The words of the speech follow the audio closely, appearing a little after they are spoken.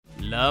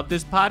Love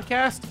this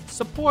podcast?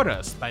 Support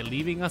us by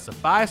leaving us a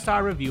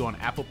 5-star review on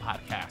Apple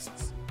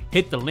Podcasts.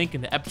 Hit the link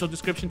in the episode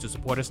description to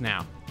support us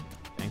now.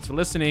 Thanks for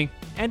listening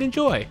and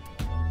enjoy.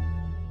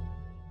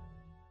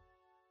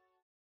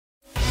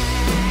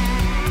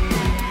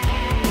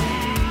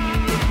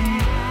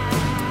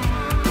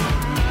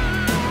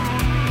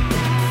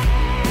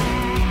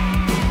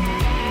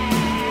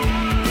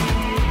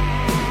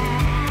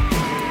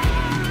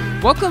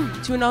 Welcome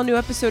to an all-new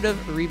episode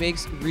of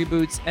Remakes,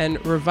 Reboots,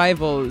 and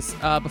Revivals.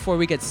 Before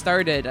we get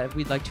started,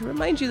 we'd like to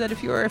remind you that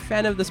if you are a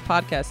fan of this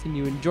podcast and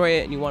you enjoy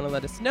it and you want to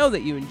let us know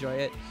that you enjoy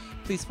it,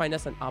 please find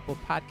us on Apple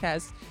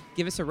Podcasts,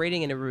 give us a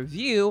rating and a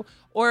review,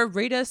 or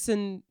rate us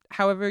in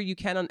however you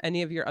can on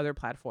any of your other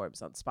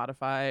platforms. On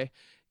Spotify,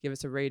 give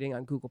us a rating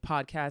on Google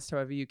Podcasts,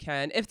 however you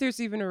can. If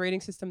there's even a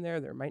rating system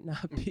there might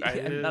not be.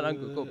 Not on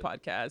Google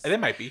Podcasts. There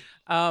might be.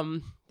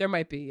 There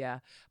might be, yeah.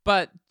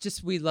 But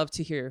just we love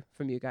to hear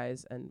from you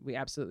guys, and we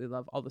absolutely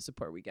love all the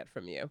support we get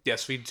from you.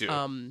 Yes, we do.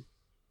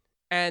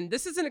 And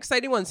this is an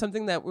exciting one,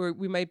 something that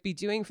we might be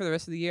doing for the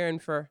rest of the year and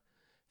for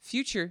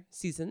future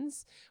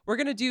seasons. We're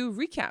going to do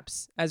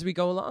recaps as we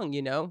go along,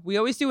 you know. We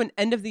always do an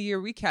end of the year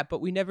recap,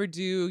 but we never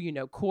do,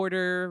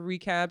 quarter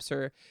recaps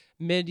or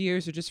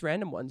mid-years or just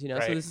random ones,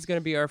 Right. So this is going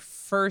to be our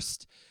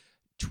first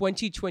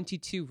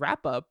 2022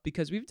 wrap-up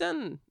because we've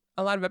done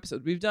a lot of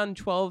episodes. We've done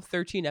 12,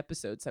 13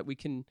 episodes that we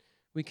can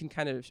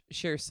kind of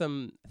share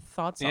some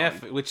thoughts on. Yeah,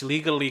 which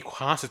legally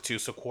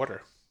constitutes a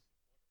quarter.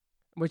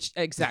 Which,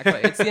 exactly.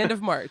 It's the end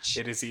of March.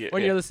 It is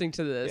when you're listening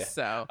to this.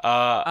 Yeah.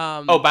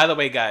 So, by the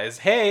way, guys,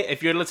 hey,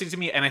 if you're listening to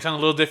me and I sound a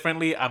little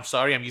differently, I'm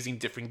sorry. I'm using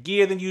different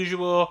gear than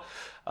usual.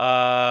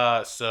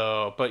 But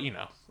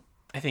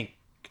I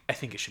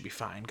think it should be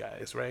fine,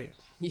 guys, right?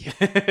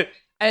 Yeah.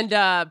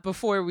 And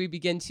before we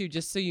begin to,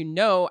 just so you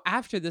know,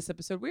 after this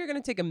episode, we are going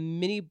to take a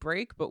mini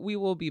break, but we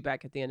will be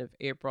back at the end of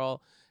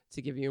April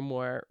to give you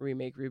more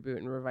remake, reboot,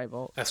 and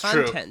revival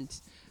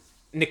content. True.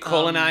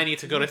 Nicole and I need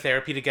to go to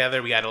therapy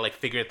together. We got to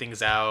figure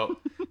things out,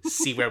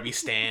 see where we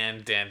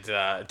stand, and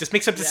just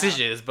make some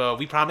decisions. Yeah. But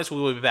we promise we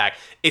will be back.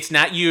 It's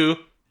not you,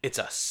 it's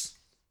us.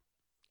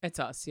 It's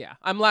us, yeah.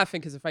 I'm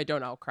laughing because if I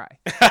don't, I'll cry.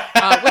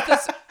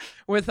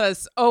 With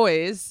us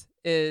always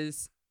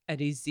is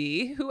Eddie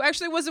Z, who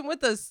actually wasn't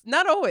with us.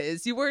 Not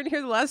always. You weren't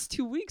here the last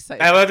 2 weeks. I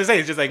was about to say,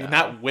 it's just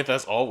not with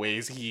us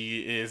always.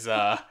 He is,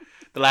 the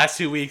last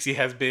 2 weeks he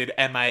has been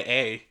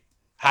MIA.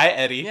 Hi,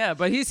 Eddie. Yeah,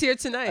 but he's here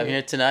tonight. I'm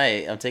here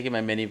tonight. I'm taking my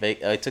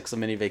I took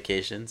some mini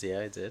vacations. Yeah,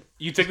 I did.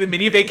 You took the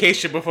mini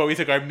vacation before we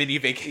took our mini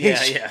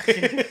vacation.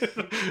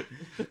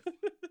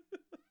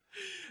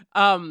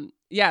 Yeah.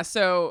 Yeah,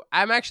 so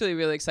I'm actually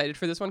really excited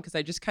for this one because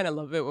I just kind of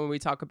love it when we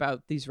talk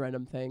about these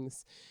random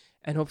things.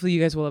 And hopefully you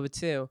guys will love it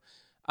too.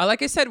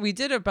 Like I said, we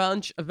did a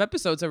bunch of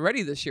episodes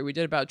already this year. We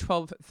did about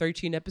 12,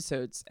 13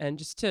 episodes. And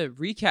just to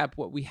recap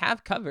what we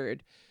have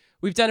covered,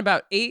 we've done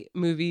about 8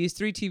 movies,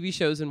 3 TV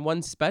shows, and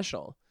 1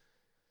 special.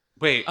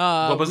 Wait,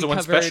 what was the one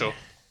special?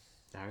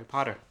 Harry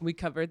Potter. We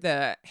covered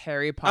the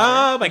Harry Potter.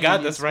 Oh my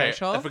God, that's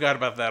special. Right. I forgot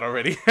about that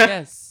already.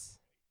 Yes.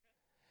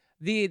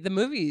 The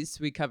movies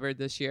we covered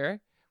this year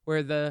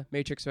were The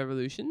Matrix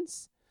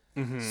Revolutions,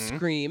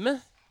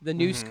 Scream, the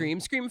new Scream,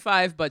 Scream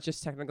 5, but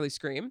just technically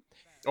Scream.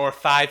 Or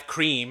 5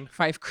 Cream.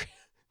 5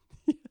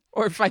 Cream.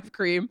 Or 5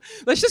 Cream.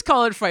 Let's just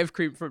call it 5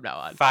 Cream from now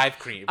on. 5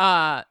 Cream.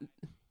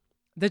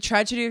 The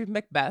Tragedy of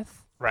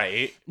Macbeth.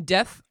 Right.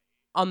 Death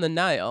on the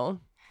Nile.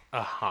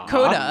 Uh-huh.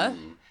 Coda.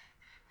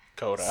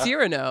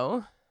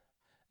 Cyrano.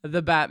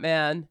 The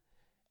Batman,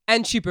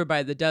 and Cheaper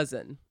by the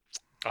Dozen.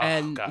 Oh,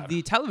 and God.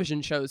 The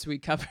television shows we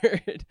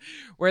covered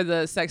were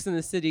the Sex and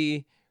the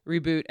City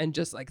reboot and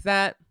Just Like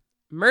That,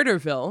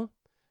 Murderville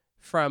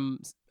from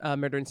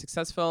Murder and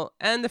Successful,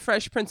 and the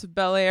Fresh Prince of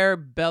Bel-Air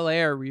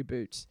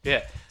reboot.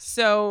 Yeah.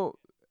 So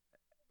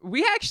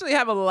we actually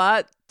have a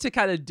lot to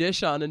kind of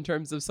dish on in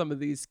terms of some of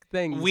these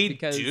things. We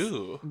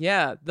do.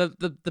 Yeah.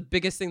 The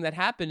biggest thing that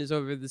happened is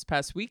over this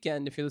past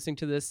weekend, if you're listening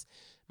to this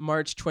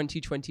March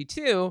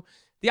 2022,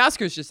 the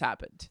Oscars just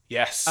happened.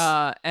 Yes.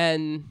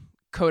 And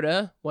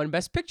Coda won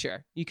Best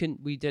Picture.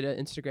 We did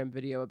an Instagram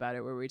video about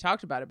it where we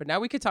talked about it, but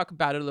now we could talk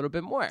about it a little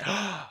bit more.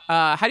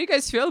 How do you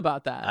guys feel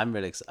about that? I'm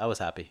really excited. I was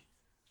happy.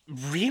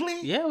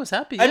 Really? Yeah, I was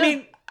happy. Yeah. I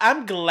mean,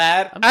 I'm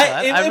glad.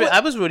 I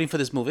was rooting for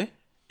this movie.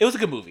 It was a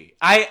good movie.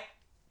 I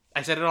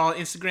said it on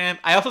Instagram.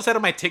 I also said it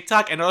on my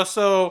TikTok, and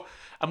also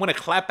I'm going to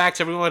clap back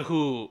to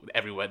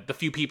the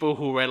few people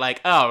who were like,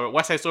 oh,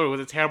 West Side Story was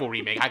a terrible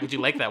remake. How could you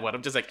like that one?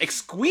 I'm just like,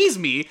 excuse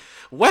me.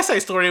 West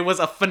Side Story was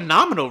a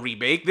phenomenal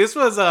remake. This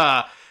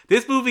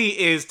movie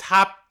is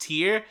top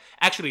tier.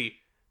 Actually,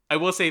 I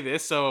will say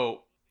this.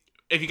 So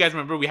if you guys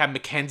remember, we had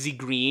Mackenzie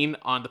Green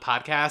on the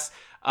podcast.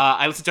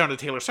 I listened to her on the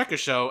Taylor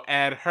Circus show,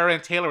 and her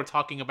and Taylor were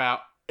talking about,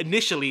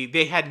 initially,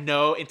 they had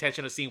no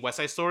intention of seeing West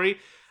Side Story.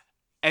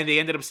 And they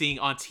ended up seeing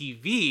on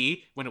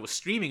TV when it was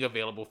streaming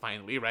available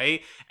finally,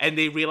 right? And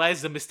they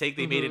realized the mistake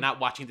they made in not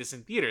watching this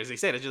in theaters. They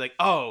said, it's just like,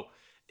 oh,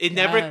 they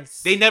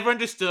never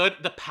understood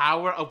the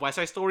power of West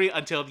Side Story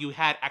until you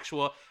had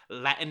actual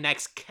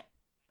Latinx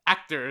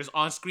actors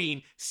on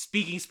screen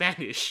speaking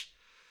Spanish.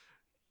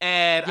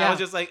 and I Yeah. was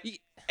just like,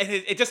 and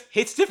it just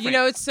hits different. You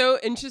know, it's so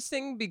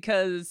interesting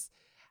because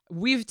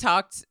we've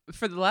talked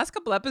for the last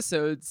couple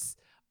episodes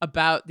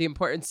about the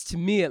importance, to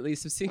me at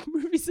least, of seeing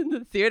movies in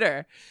the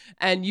theater.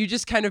 And you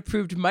just kind of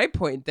proved my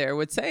point there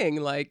with saying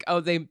like,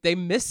 oh, they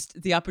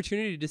missed the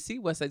opportunity to see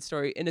West Side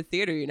Story in a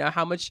theater. You know,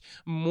 how much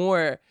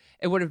more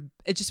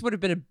it just would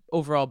have been an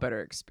overall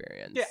better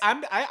experience. Yeah,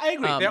 I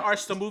agree. There are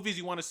some movies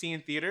you want to see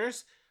in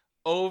theaters.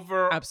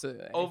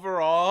 Absolutely.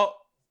 Overall,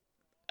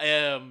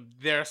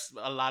 there's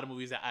a lot of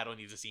movies that I don't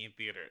need to see in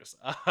theaters.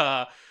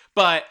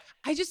 But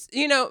I just,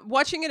 you know,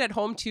 watching it at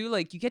home too,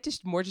 like you get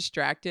just more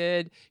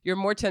distracted. You're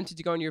more tempted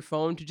to go on your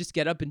phone to just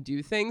get up and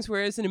do things.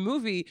 Whereas in a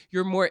movie,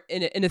 you're more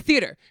in it. In a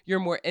theater, you're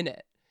more in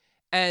it.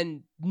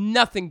 And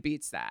nothing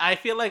beats that. I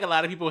feel like a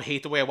lot of people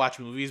hate the way I watch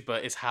movies,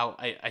 but it's how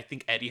I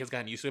think Eddie has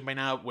gotten used to it by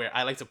now, where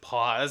I like to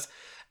pause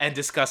and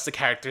discuss the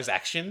characters'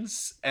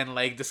 actions and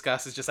like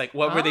discuss it's just like,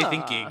 what were they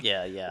thinking?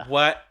 Yeah.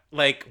 What,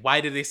 like, why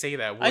did they say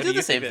that? What I do the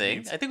you same think that thing.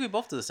 means? I think we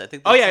both do this. I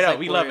think. Oh, yeah, this is, no, like,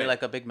 we where love it.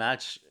 Like a big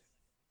match.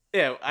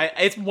 Yeah,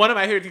 it's one of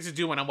my favorite things to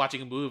do when I'm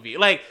watching a movie.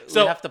 Like,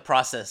 so we have to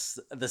process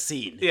the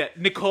scene. yeah,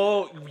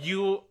 Nicole,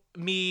 you,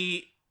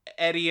 me,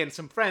 Eddie, and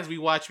some friends, we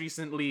watched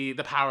recently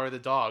The Power of the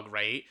Dog,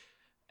 right?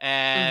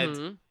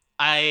 And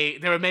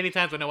there were many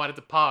times when I wanted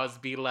to pause,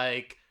 be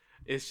like,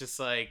 it's just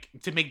like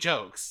to make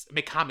jokes,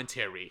 make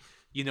commentary.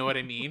 You know what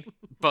I mean?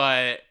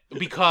 But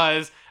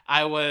because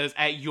I was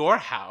at your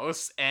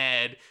house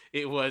and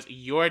it was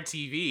your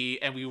TV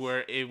and we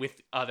were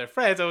with other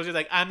friends, I was just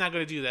like, I'm not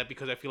going to do that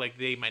because I feel like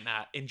they might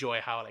not enjoy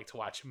how I like to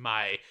watch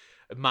my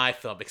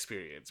film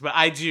experience. But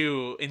I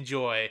do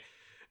enjoy,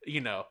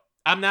 you know,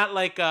 I'm not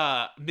like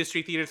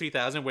Mystery Theater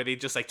 3000 where they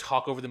just like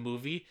talk over the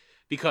movie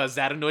because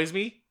that annoys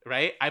me,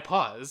 right? I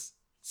pause,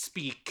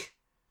 speak,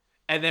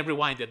 and then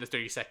rewind it the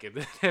 30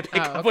 seconds and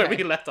pick up where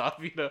we left off,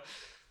 you know.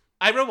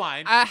 I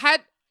rewind.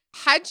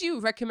 Had you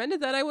recommended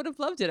that, I would have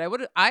loved it.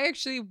 I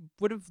actually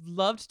would have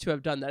loved to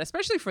have done that,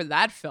 especially for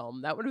that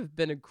film. That would have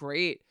been a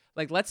great,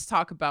 like, let's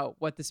talk about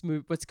what's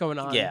going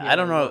on. Yeah, here I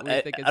don't know. and what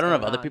we think is I don't know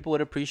if going other on. people would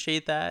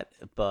appreciate that,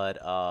 but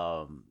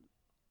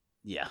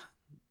yeah.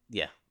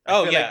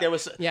 Oh, feel yeah.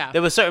 like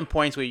there were certain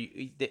points where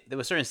there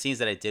were certain scenes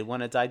that I did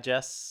want to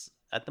digest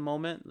at the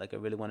moment. Like I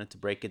really wanted to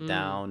break it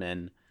down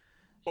and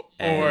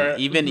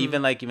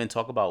even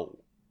talk about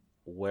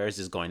where is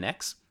this going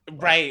next.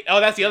 Right.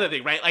 Oh, that's the other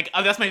thing, right? Like,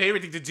 that's my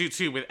favorite thing to do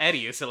too with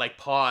Eddie is to like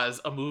pause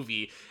a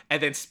movie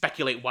and then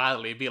speculate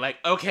wildly and be like,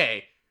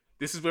 okay,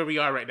 this is where we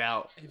are right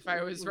now. If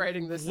I was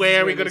writing this,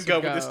 Where are we going to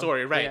go with the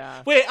story? Right.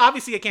 Yeah. Wait,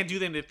 obviously I can't do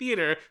that in the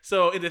theater.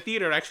 So in the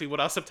theater, actually,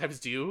 what I'll sometimes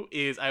do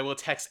is I will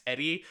text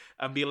Eddie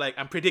and be like,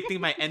 I'm predicting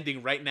my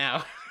ending right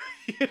now.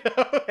 You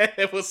know,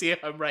 and we'll see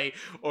if I'm right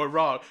or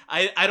wrong.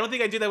 I don't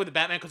think I did that with the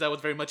Batman because I was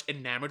very much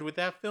enamored with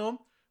that film,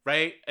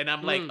 right? And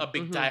I'm like a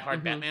big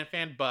diehard Batman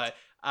fan, but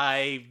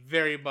I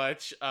very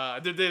much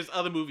there's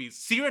other movies.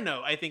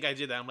 Cyrano, I think I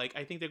did that. I'm like,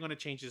 I think they're gonna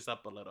change this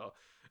up a little.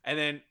 And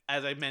then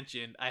as I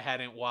mentioned, I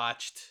hadn't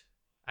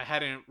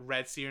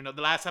read Cyrano.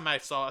 The last time I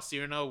saw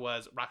Cyrano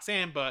was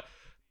Roxanne, but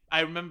I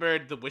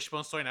remembered the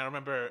Wishbone story and I don't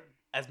remember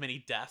as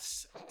many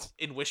deaths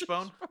in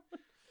Wishbone.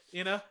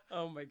 You know?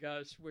 Oh my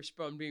gosh,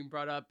 Wishbone being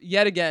brought up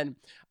yet again.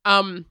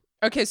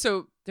 Okay,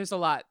 so there's a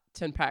lot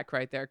to unpack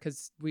right there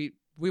because we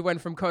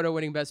went from Coda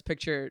winning Best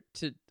Picture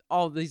to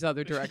all these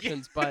other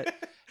directions. But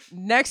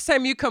next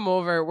time you come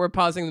over, we're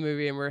pausing the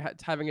movie and we're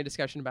having a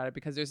discussion about it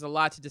because there's a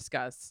lot to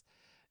discuss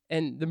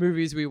in the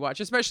movies we watch,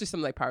 especially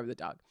something like Power of the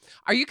Dog.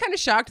 Are you kind of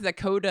shocked that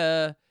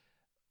Coda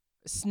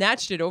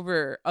snatched it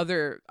over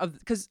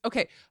because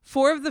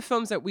 4 of the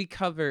films that we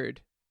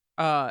covered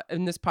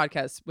in this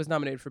podcast was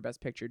nominated for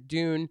Best Picture: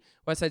 Dune,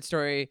 West Side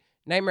Story,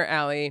 Nightmare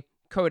Alley,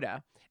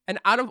 Coda. And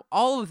out of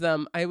all of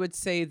them, I would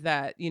say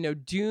that, you know,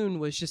 Dune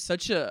was just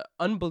such a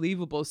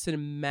unbelievable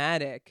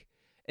cinematic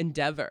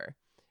endeavor.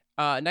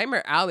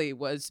 Nightmare Alley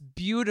was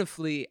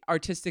beautifully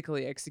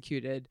artistically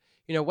executed.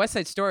 You know, West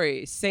Side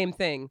Story, same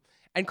thing.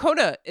 And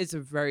Coda is a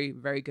very,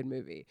 very good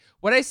movie.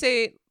 Would I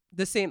say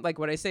the same, like,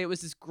 would I say it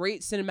was this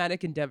great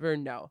cinematic endeavor?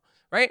 No.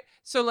 Right?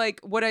 So, like,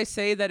 would I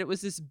say that it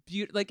was this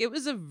it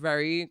was a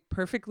very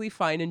perfectly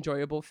fine,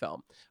 enjoyable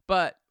film.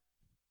 But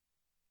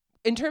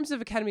in terms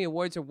of Academy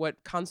Awards or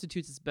what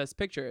constitutes its Best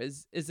Picture,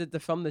 is it the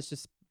film that's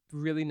just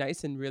really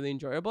nice and really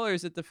enjoyable? Or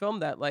is it the film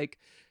that, like,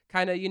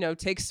 kind of, you know,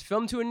 takes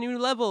film to a new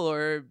level,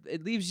 or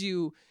it leaves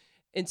you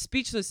in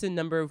speechless in a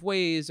number of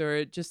ways, or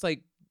it just,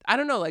 like, I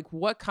don't know, like,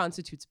 what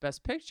constitutes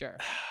Best Picture?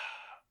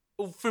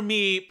 For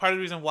me, part of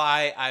the reason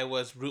why I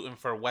was rooting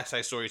for West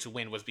Side Story to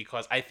win was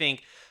because I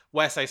think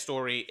West Side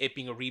Story, it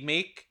being a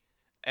remake,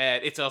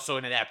 and it's also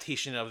an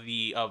adaptation of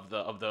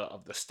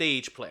the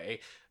stage play.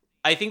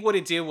 I think what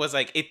it did was,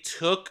 like, it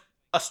took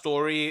a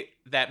story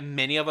that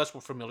many of us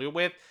were familiar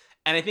with,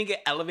 and I think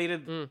it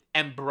elevated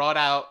and brought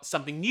out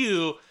something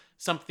new,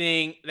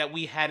 something that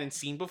we hadn't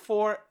seen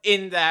before.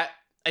 In that,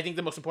 I think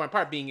the most important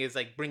part being is,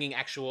 like, bringing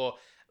actual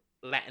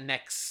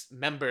Latinx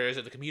members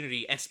of the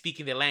community and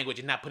speaking their language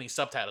and not putting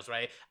subtitles,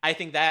 right? I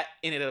think that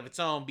in and of its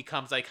own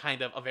becomes, like,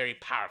 kind of a very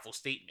powerful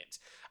statement.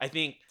 I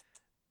think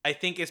I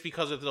think it's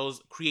because of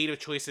those creative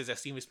choices that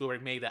Steven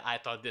Spielberg made that I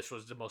thought this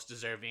was the most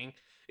deserving.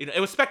 It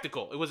was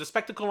spectacle. It was a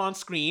spectacle on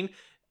screen,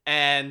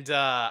 and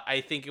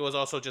I think it was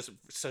also just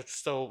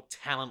so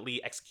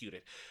talently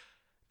executed.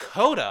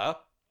 Coda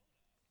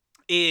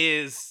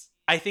is,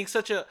 I think,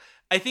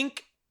 I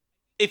think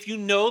if you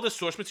know the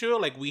source material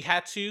like we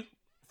had to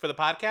for the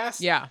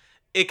podcast, Yeah.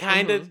 it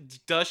kind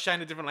of does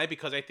shine a different light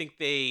because I think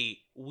they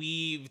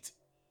weaved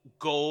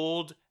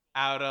gold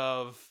out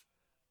of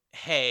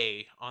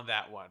hay on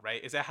that one,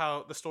 right? Is that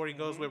how the story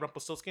goes with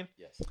Rumpelstiltskin?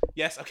 Yes.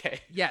 Yes. Okay.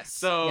 Yes.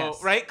 So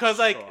yes. right, because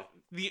like Straw.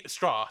 the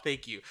straw.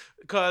 Thank you.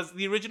 Because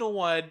the original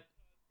one,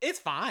 it's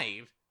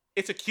fine.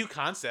 It's a cute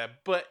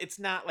concept, but it's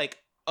not like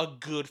a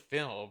good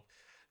film.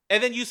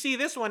 And then you see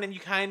this one, and you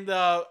kind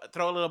of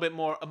throw a little bit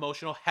more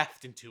emotional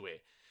heft into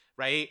it,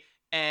 right?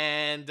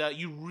 And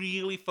you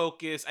really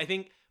focus. I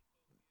think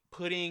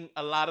putting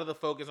a lot of the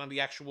focus on the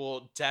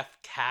actual deaf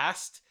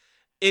cast.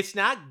 It's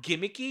not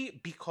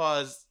gimmicky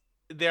because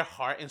their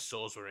heart and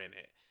souls were in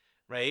it,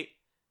 right?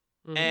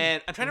 Mhm.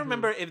 And I'm trying to Mhm.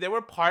 remember if there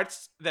were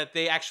parts that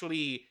they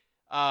actually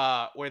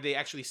where they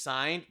actually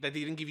signed that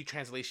they didn't give you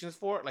translations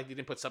for, like they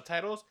didn't put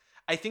subtitles.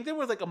 I think there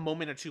was like a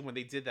moment or two when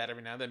they did that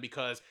every now and then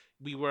because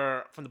we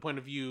were from the point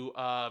of view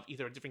of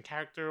either a different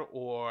character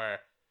or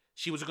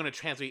she was going to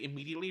translate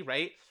immediately,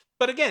 right?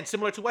 But again,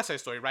 similar to West Side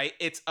Story, right?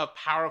 It's a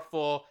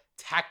powerful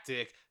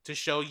tactic to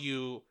show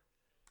you.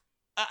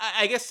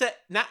 I guess that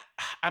not.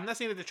 I'm not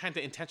saying that they're trying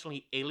to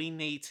intentionally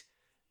alienate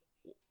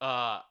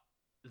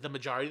the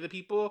majority of the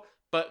people,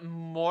 but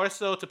more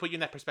so to put you in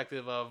that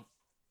perspective of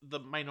the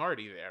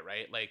minority there,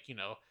 right? Like, you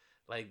know,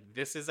 like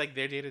this is like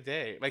their day to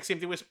day. Like same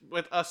thing with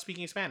us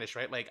speaking Spanish,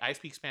 right? Like I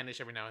speak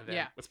Spanish every now and then,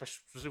 Yeah.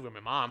 especially with my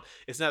mom.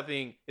 It's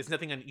nothing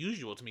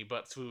unusual to me,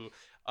 but to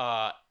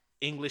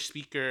English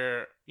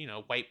speaker, you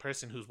know, white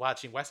person who's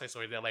watching West Side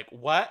Story, they're like,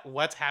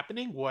 what's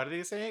happening? What are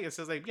they saying? It's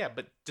just like, yeah,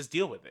 but just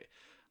deal with it.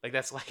 Like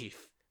that's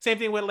life. Same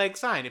thing with like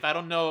sign. If I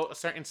don't know a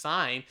certain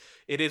sign,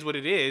 it is what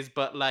it is,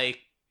 but like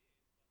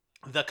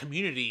the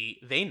community,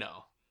 they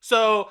know.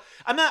 So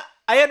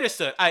I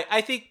understood.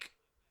 I think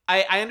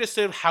I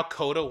understood how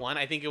Coda won.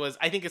 I think it was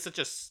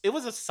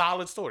a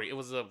solid story. It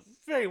was a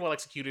very well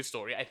executed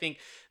story. I think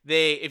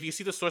if you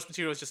see the source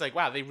material, it's just like,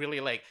 wow, they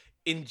really like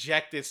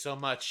injected so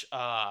much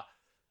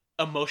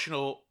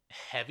emotional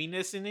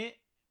heaviness in it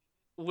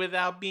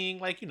without being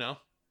like, you know,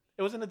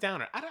 it wasn't a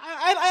downer.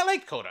 I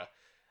liked Coda.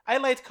 I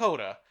liked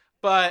Coda,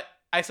 but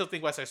I still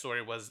think West Side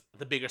Story was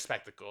the bigger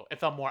spectacle. It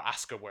felt more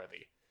Oscar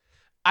worthy.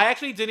 I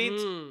actually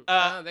didn't.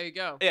 There you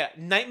go. Yeah,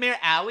 Nightmare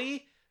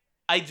Alley.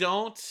 I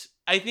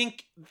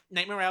think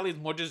Nightmare Alley is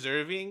more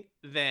deserving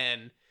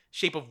than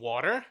Shape of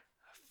Water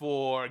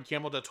for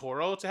Guillermo del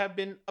Toro to have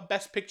been a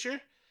Best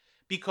Picture,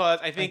 because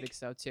I think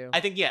so too. I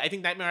think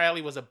Nightmare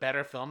Alley was a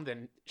better film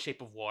than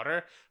Shape of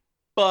Water,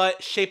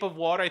 but Shape of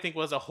Water I think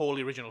was a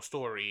wholly original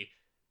story.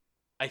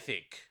 I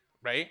think,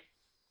 right?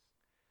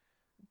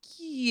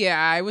 Yeah,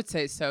 I would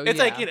say so. It's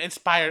yeah. like, you know,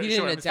 inspired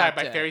by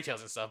adapt it. fairy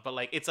tales and stuff, but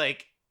like it's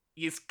like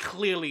it's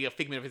clearly a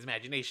figment of his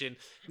imagination.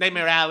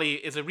 Nightmare Alley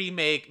is a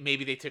remake.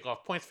 Maybe they took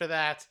off points for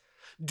that.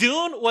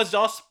 Dune was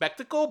all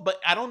spectacle, but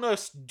I don't know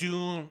if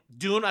Dune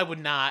I would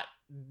not.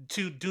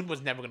 Dune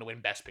was never going to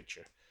win Best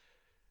Picture.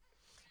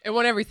 It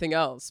won everything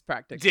else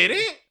practically. Did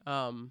it?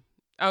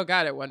 Oh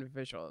god, it won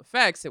visual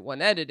effects, it won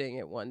editing,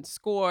 it won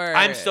score.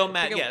 I'm so I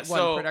mad. think it Yeah, won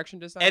so production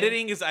design.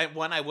 editing is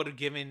one I would have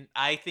given.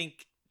 I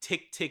think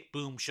Tick Tick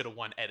Boom should have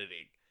won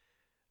editing.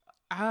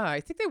 I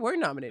think they were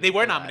nominated. They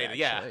were for that, nominated,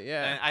 yeah. actually.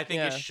 Yeah. And I think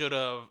yeah. it should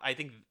have. I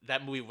think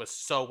that movie was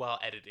so well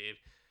edited,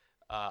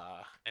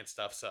 and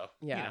stuff. So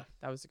Yeah, you know.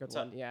 that was a good So-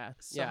 one. Yeah.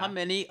 So yeah. how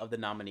many of the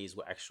nominees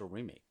were actual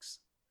remakes?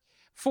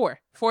 Four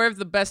of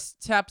the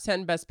top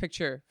 10 best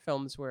picture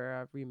films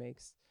were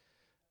remakes.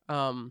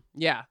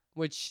 Yeah,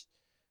 which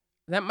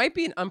that might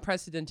be an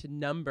unprecedented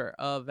number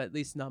of at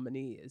least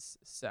nominees.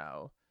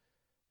 So,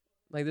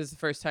 like, this is the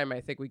first time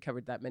I think we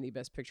covered that many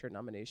best picture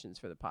nominations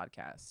for the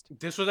podcast.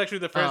 This was actually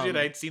the first year that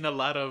Um, I'd seen a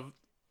lot of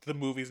the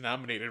movies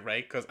nominated,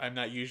 right? Because I'm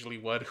not usually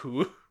one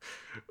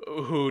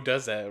who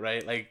does that,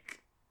 right?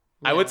 Like,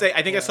 I would say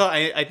I think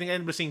I think I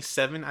ended up seeing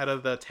 7 out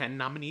of the 10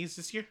 nominees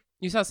this year.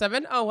 You saw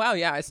 7? Oh wow,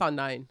 yeah, I saw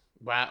 9.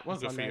 Wow, well,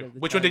 Saw good for 9 you. of the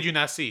Which one 10. did you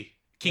not see?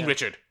 King Yeah.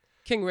 Richard.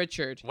 King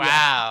Richard.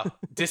 yeah. Wow,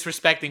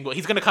 disrespecting. Well,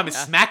 he's gonna come and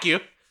Yeah. smack you.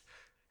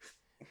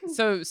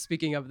 So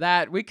speaking of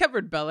that, we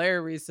covered Bel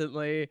Air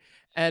recently,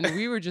 and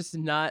we were just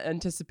not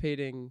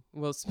anticipating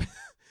Will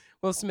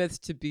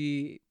Smith to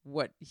be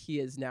what he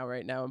is now,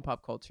 right now in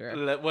pop culture.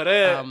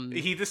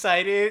 He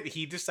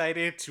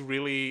decided to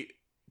really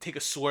take a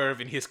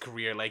swerve in his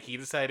career. Like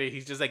he's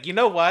just like, you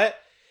know what?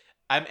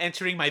 I'm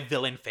entering my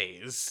villain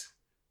phase.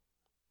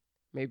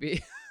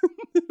 Maybe.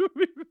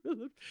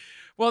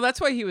 Well,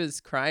 that's why he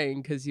was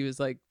crying, because he was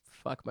like,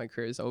 "Fuck, my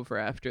career's over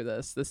after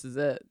this. This is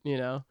it." You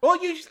know. Well,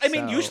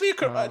 So, usually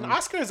an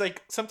Oscar is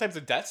like sometimes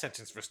a death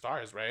sentence for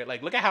stars, right?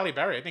 Like look at Halle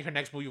Berry. I think her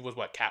next movie was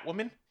what,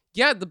 Catwoman?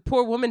 Yeah, the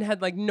poor woman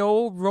had like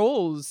no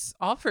roles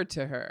offered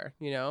to her.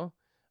 You know.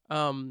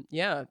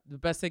 Yeah, the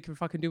best they could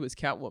fucking do was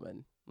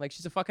Catwoman. Like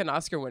she's a fucking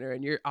Oscar winner,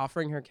 and you're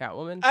offering her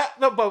Catwoman.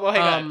 No, but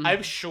hang on.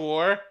 I'm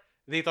sure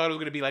they thought it was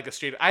gonna be like a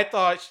straight. I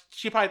thought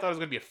she probably thought it was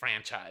gonna be a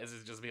franchise.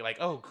 It's just be like,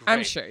 oh, great.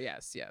 I'm sure.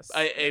 Yes.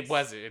 It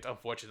wasn't.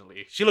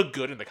 Unfortunately, she looked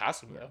good in the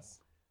costume though. Yes.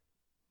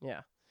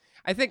 Yeah.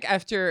 I think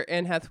after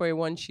Anne Hathaway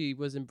won, she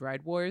was in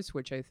Bride Wars,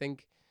 which I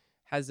think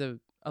has a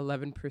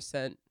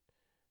 11%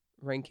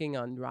 ranking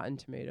on Rotten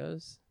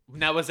Tomatoes.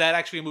 Now, was that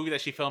actually a movie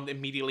that she filmed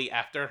immediately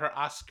after her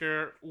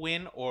Oscar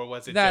win, or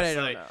was it That just I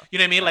don't like know. you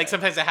know what I mean? That Like I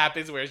sometimes it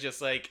happens where it's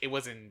just like it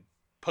was in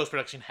post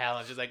production hell,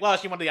 and it's just like, well,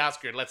 she won the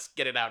Oscar, let's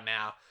get it out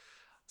now.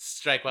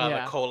 Strike while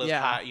the coal is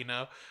hot, you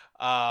know.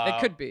 It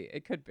could be.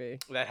 It could be.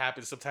 That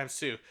happens sometimes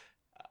too.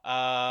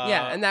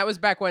 Yeah, and that was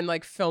back when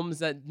like films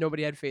that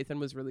nobody had faith in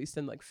was released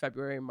in like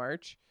February,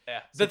 March.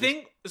 Yeah. So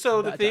The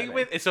thing timing.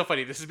 with it's so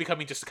funny. This is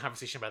becoming just a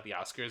conversation about the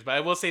Oscars, but I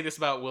will say this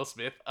about Will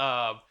Smith.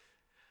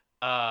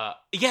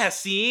 Yeah,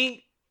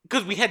 seeing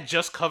because we had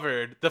just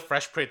covered the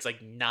Fresh Prince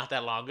like not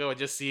that long ago, and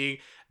just seeing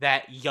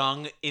that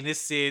young,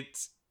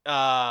 innocent,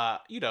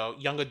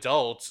 young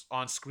adult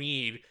on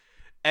screen,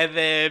 and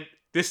then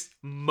this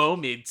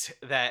moment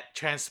that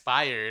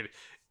transpired,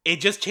 it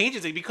just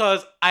changes it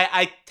because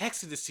I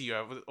texted this to you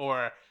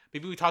or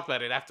maybe we talked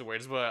about it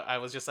afterwards, but I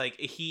was just like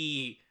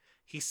he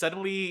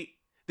suddenly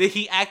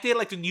he acted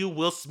like the new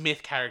Will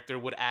Smith character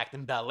would act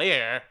in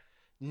Bel-Air,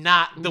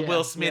 not the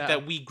Will Smith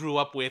that we grew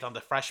up with on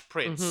the Fresh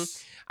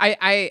Prince.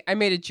 I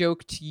made a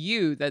joke to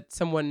you that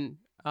someone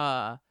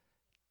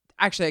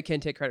actually I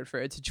can't take credit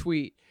for it. It's a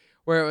tweet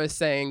where it was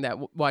saying that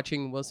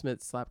watching Will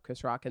Smith slap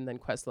Chris Rock and then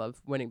Questlove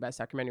winning Best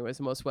Documentary was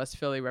the most West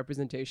Philly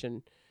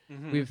representation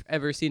we've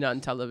ever seen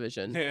on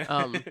television.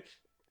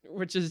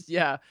 Which is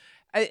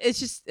it's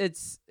just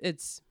it's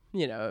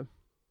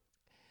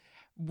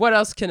what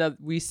else can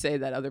we say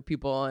that other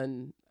people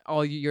and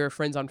all your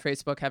friends on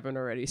Facebook haven't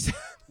already said?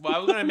 Well, I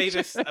was gonna make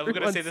this. I was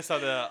gonna say this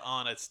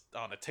on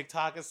a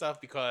TikTok and stuff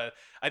because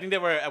I think they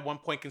were at one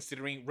point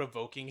considering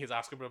revoking his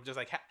Oscar, but just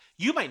like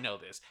you might know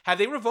this. Have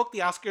they revoked the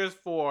Oscars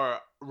for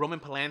Roman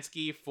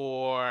Polanski,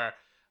 for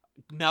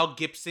Mel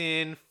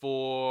Gibson,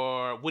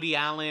 for Woody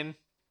Allen?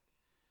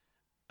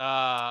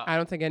 I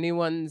don't think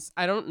anyone's.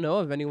 I don't know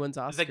of anyone's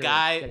Oscar. The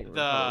guy, getting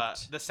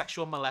revoked. the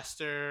sexual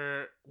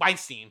molester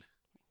Weinstein.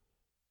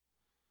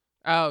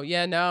 Oh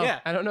yeah, no. Yeah.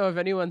 I don't know if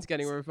anyone's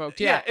getting revoked.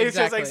 Yeah, it's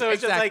exactly, just like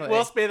it's exactly. just like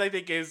Will Smith I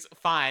think is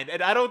fine.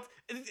 And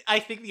I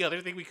think the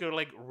other thing we could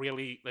like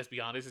really, let's be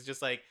honest, is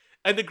just like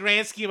in the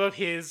grand scheme of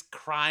his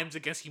crimes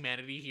against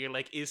humanity here,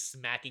 like is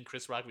smacking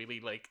Chris Rock really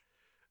like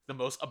the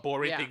most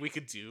abhorrent thing we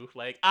could do?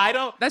 Like I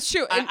don't That's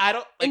true. I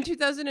don't like, in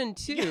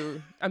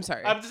 2002. I'm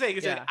sorry. I'm just saying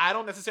it's like, I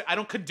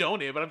don't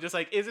condone it, but I'm just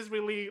like, is this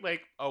really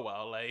like, oh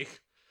well, like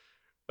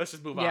let's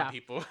just move on,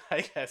 people.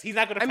 I guess he's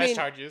not gonna press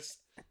charges.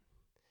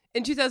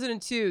 In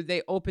 2002,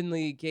 they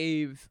openly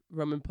gave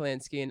Roman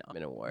Polanski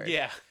an award.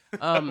 Yeah.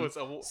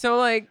 So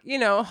like,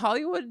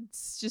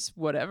 Hollywood's just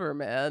whatever,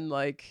 man.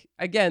 Like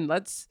again,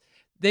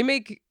 they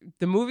make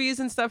the movies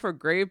and stuff are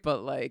great,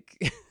 but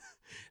like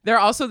they're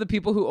also the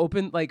people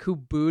who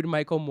booed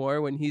Michael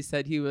Moore when he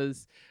said he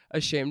was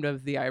ashamed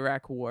of the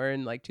Iraq war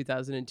in like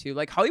 2002.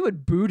 Like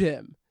Hollywood booed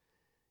him.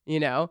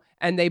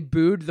 And they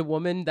booed the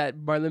woman that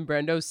Marlon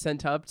Brando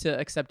sent up to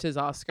accept his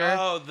Oscar.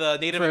 Oh, the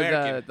Native for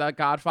American. The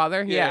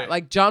Godfather. Yeah.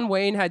 Like John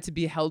Wayne had to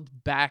be held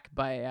back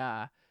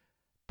by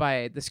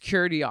the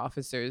security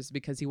officers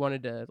because he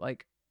wanted to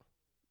like,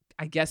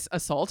 I guess,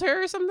 assault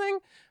her or something.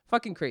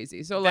 Fucking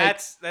crazy. So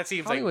like that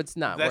seems Hollywood's like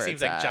not. That where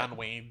seems it's like at. John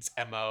Wayne's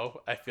MO.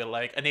 I feel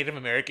like a Native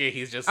American.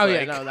 He's just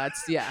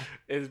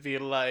is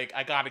being like,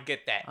 I gotta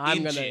get that.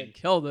 I'm gonna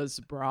kill this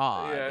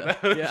broad.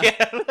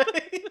 Yeah.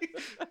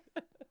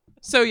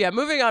 So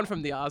moving on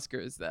from the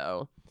Oscars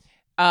though.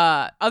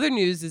 Other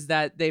news is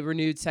that they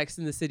renewed Sex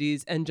and the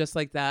City's and Just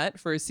Like That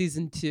for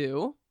season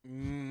 2.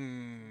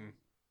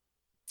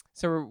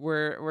 So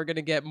we're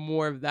gonna get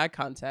more of that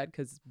content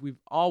because we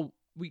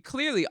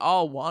clearly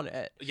all want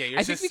it. Yeah,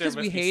 your sister because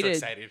must we be hated.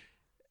 so excited.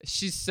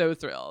 She's so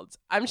thrilled.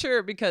 I'm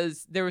sure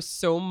because there was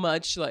so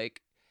much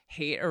like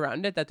hate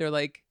around it that they're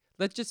like,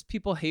 let's just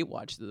people hate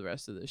watch the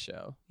rest of the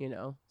show.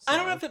 So. I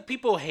don't know if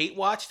people hate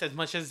watched as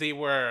much as they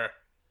were.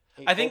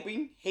 I think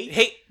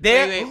hate.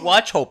 Wait,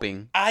 watch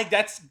hoping.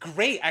 That's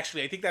great.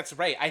 Actually, I think that's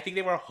right. I think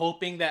they were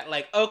hoping that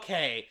like,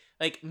 okay,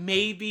 like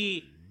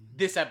maybe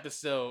this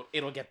episode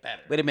it'll get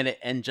better. Wait a minute,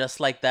 and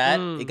Just Like That,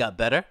 it got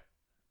better.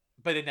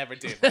 But it never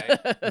did, right?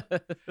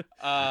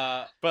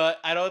 But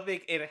I don't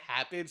think it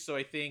happened. So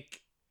I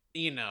think,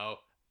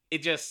 it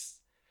just,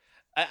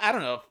 I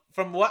don't know.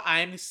 From what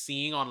I'm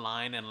seeing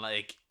online and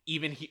like,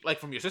 even like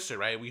from your sister,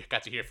 right? We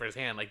got to hear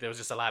firsthand. Like there was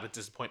just a lot of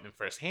disappointment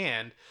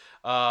firsthand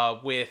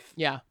with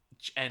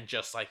and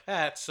Just Like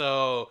That.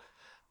 So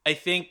I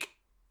think,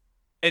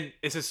 and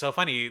this is so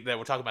funny that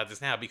we're talking about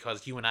this now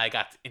because you and I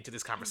got into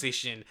this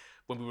conversation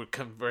when we were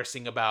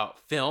conversing about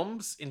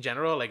films in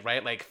general, like,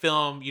 right? Like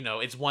film,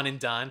 it's one and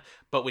done,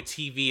 but with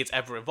TV, it's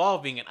ever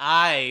evolving. And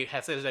I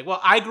had said, like,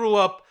 well, I grew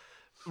up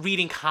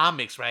reading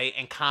comics, right?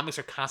 And comics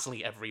are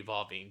constantly ever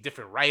evolving,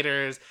 different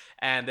writers.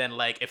 And then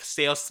like if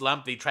sales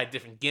slump, they try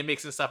different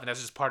gimmicks and stuff. And that's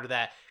just part of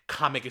that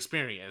comic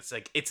experience.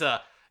 Like it's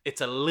a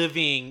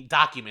living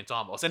document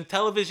almost. And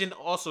television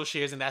also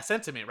shares in that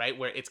sentiment, right?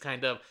 Where it's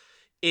kind of,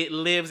 it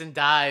lives and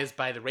dies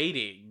by the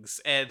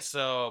ratings. And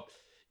so,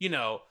 you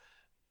know,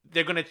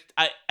 they're going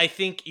to, I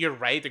think you're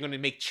right. They're going to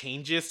make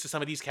changes to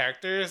some of these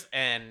characters.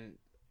 And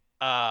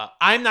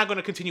I'm not going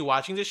to continue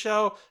watching the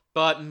show,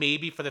 but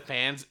maybe for the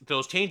fans,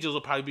 those changes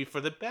will probably be for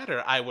the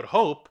better, I would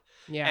hope.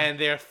 Yeah. And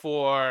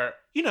therefore,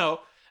 you know,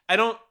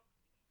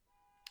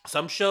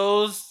 some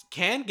shows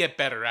can get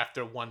better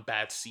after one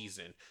bad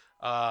season.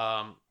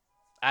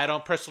 I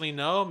don't personally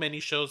know many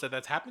shows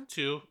that's happened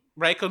to,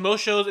 right? Because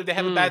most shows, if they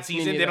have a bad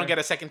season, they don't get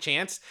a second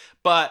chance.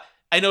 But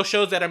I know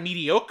shows that are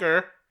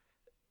mediocre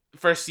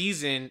first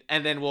season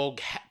and then will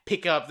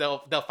pick up,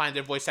 they'll find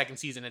their voice second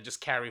season and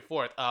just carry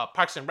forth.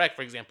 Parks and Rec,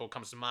 for example,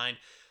 comes to mind.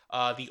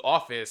 The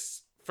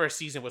Office first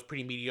season was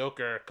pretty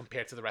mediocre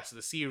compared to the rest of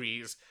the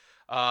series.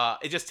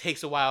 It just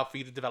takes a while for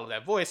you to develop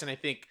that voice, and I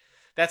think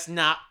that's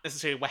not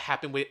necessarily what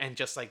happened with And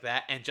Just Like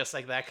That. And Just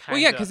Like That kind of...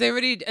 Well, yeah, because they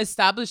already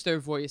established their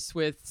voice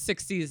with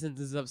 6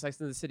 seasons of Sex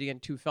and the City and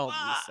 2 films.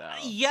 So.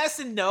 Yes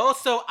and no.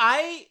 So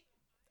I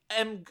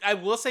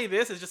will say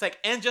this, it's just like,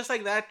 And Just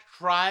Like That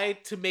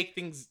tried to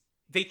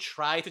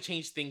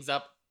change things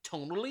up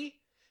tonally,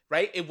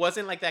 right? It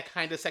wasn't like that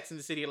kind of Sex and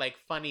the City, like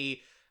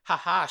funny,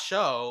 haha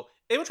show.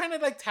 They were trying to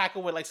like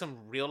tackle with like some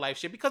real life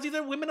shit because these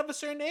are women of a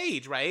certain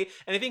age, right?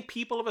 And I think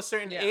people of a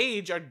certain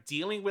age are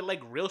dealing with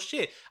like real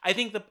shit. I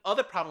think the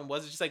other problem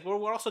was just like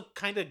we're also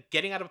kind of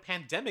getting out of a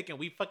pandemic and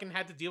we fucking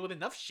had to deal with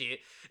enough shit,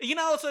 you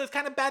know. So it's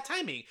kind of bad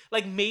timing.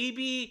 Like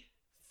maybe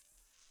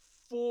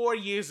 4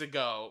 years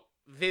ago,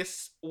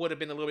 this would have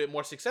been a little bit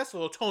more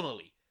successful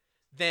tonally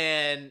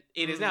than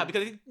it is now,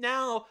 because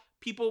now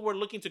people were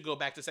looking to go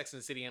back to Sex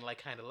and the City and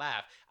like kind of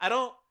laugh.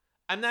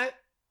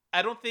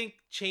 I don't think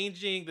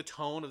changing the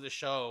tone of the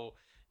show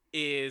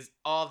is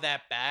all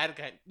that bad.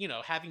 You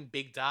know, having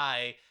Big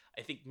die,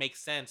 I think,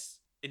 makes sense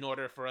in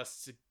order for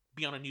us to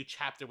be on a new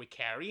chapter with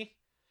Carrie.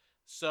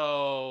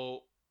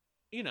 So,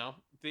 you know,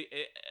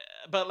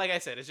 but like I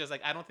said, it's just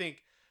like, I don't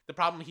think the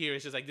problem here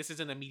is just like, this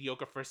isn't a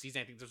mediocre first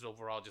season. I think this is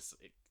overall just,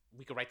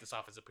 we could write this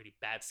off as a pretty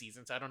bad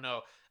season. So I don't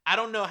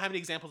know how many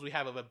examples we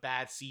have of a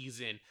bad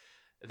season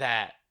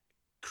that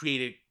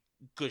created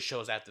good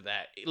shows after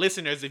that.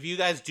 Listeners, if you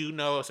guys do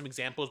know some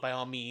examples, by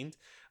all means,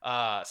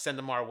 send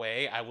them our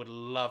way. I would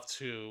love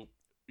to,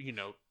 you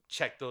know,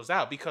 check those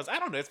out, because I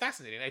don't know, it's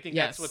fascinating. I think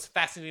that's what's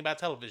fascinating about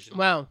television.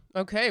 Wow.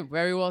 Okay.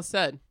 Very well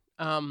said.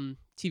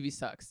 TV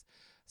sucks.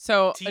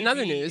 So TV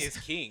another news is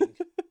king.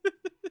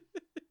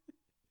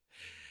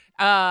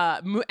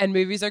 And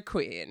movies are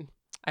queen.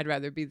 I'd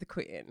rather be the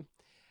queen.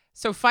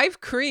 So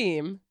Five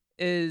Cream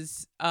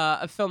is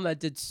a film that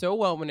did so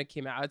well when it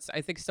came out. It's,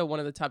 I think, still one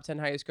of the top 10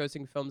 highest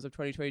grossing films of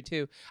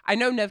 2022. I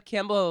know Neve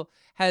Campbell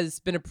has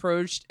been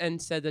approached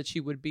and said that she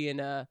would be in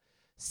a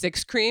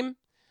Six Cream.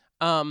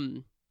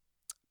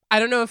 I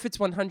don't know if it's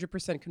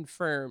 100%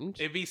 confirmed,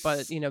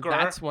 but you know,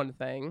 that's one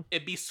thing.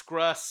 It'd be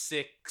Scra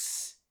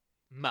 6.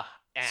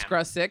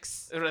 Scra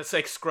 6? It's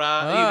like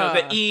Scra,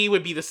 you know, the E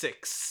would be the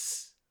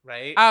 6,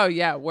 right? Oh,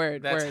 yeah,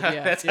 word. That's word, how,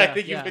 yeah, that's yeah, how I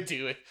think yeah. you would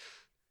do it.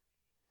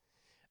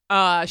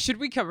 Should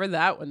we cover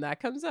that when that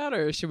comes out,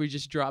 or should we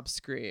just drop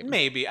Scream?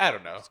 Maybe, I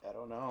don't know.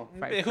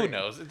 Who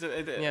knows?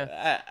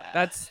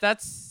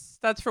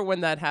 That's for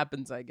when that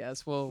happens, I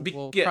guess.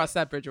 We'll cross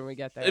that bridge when we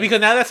get there.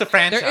 Because now that's a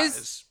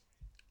franchise.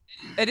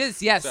 It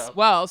is, yes. So.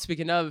 Well,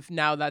 speaking of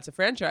now that's a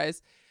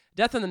franchise,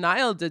 Death on the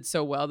Nile did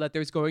so well that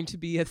there's going to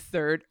be a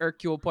third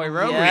Hercule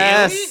Poirot.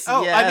 Yes, really?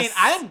 Oh, yes. I mean,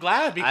 I'm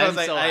glad, because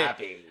I'm so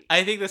happy.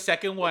 I think the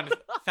second one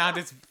found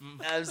its...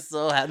 I'm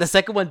so happy. The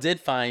second one did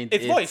find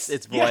its voice.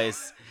 Yeah.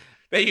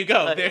 There you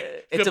go.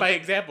 My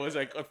example is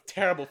like a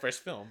terrible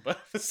first film, but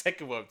the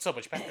second one so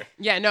much better.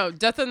 Yeah, no,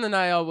 Death on the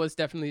Nile was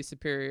definitely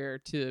superior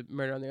to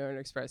Murder on the Orient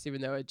Express,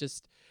 even though it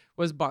just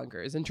was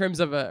bonkers in terms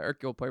of a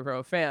Hercule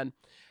Poirot fan.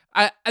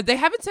 They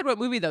haven't said what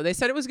movie though. They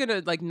said it was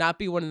gonna like not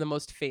be one of the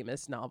most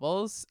famous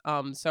novels.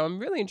 So I'm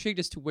really intrigued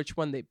as to which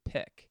one they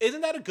pick.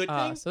 Isn't that a good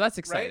thing? So that's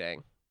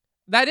exciting.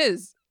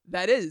 Right?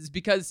 That is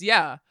because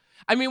yeah.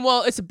 I mean,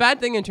 well, it's a bad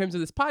thing in terms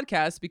of this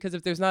podcast, because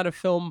if there's not a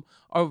film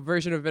or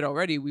version of it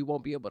already, we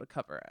won't be able to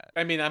cover it.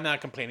 I mean, I'm not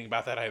complaining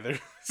about that either.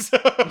 So,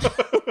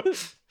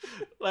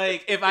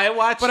 like, if I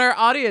watch... But our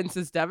audience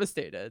is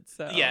devastated,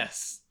 so...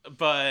 Yes,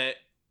 but,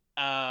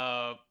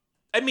 I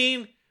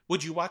mean,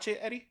 would you watch it,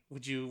 Eddie?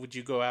 Would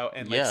you go out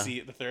and, like,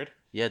 see the third?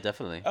 Yeah,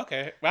 definitely.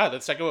 Okay. Wow, the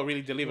second one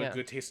really did leave a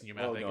good taste in your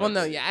mouth. Well,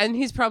 no, yeah, and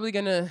he's probably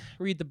going to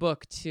read the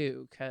book,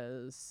 too,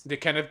 because... Did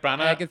Kenneth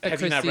Branagh...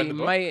 Has he not read the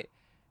book?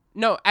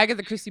 No,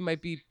 Agatha Christie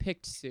might be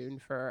picked soon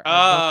for.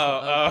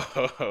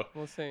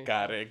 We'll see.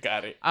 Got it.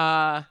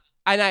 And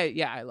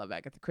I love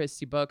Agatha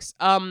Christie books.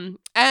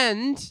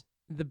 And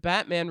the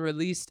Batman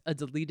released a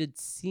deleted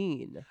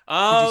scene.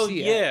 Oh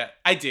yeah,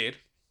 I did.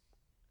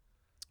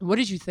 What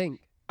did you think?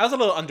 I was a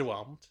little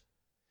underwhelmed.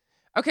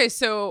 Okay,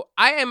 so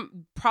I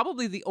am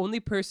probably the only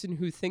person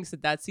who thinks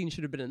that scene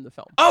should have been in the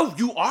film. Oh,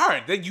 you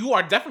are. You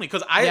are definitely,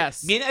 because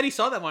me and Eddie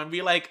saw that one and we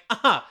were like,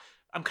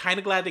 I'm kind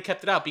of glad they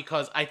kept it out,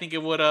 because I think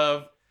it would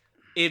have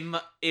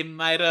it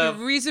might The have.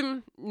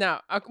 reason, no,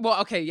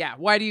 well, okay, yeah.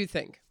 Why do you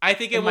think? I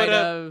think it It would might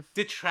have have.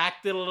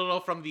 detracted a little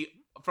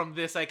from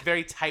this like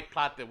very tight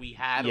plot that we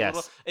had. A Yes.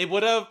 little. It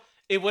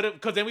would have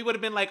because then we would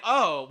have been like,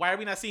 oh, why are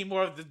we not seeing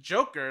more of the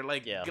Joker?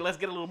 Like, Yeah. let's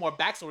get a little more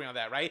backstory on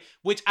that, right?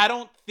 Which I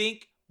don't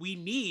think we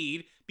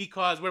need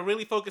because we're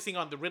really focusing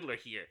on the Riddler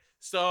here.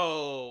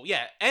 So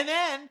yeah, and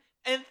then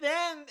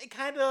it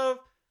kind of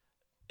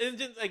it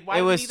just, like why It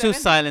do we was need that too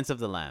ending? Silence of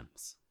the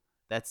Lambs.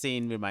 That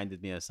scene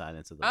reminded me of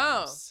Silence of the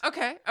Oh, Lambs.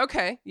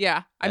 okay,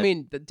 yeah. I That-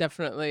 mean,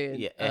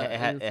 definitely.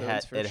 Yeah,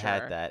 influence for sure.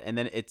 had that, and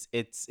then it's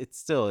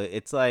still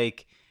it's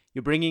like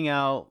you're bringing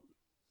out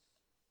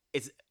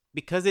it's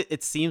because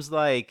it seems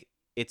like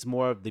it's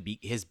more of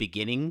his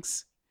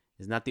beginnings.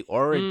 It's not the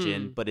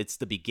origin, but it's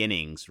the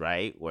beginnings,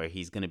 right? Where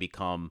he's gonna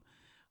become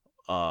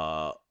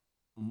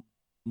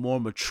more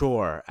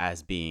mature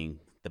as being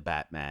the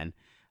Batman.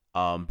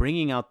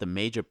 Bringing out the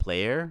major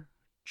player,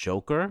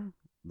 Joker,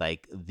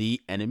 like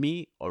the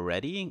enemy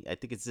already. I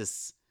think it's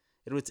just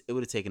it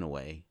would have taken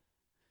away.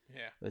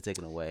 Yeah. It would have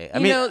taken away.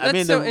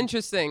 That's so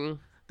interesting.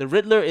 The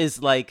Riddler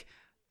is like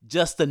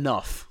just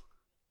enough.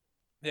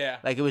 Yeah.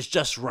 Like it was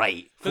just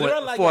right But there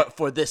are, like,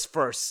 for this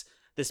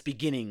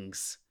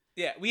beginnings.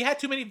 Yeah, we had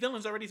too many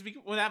villains already.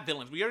 Well, not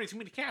villains. We already had too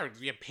many characters.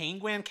 We had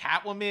Penguin,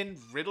 Catwoman,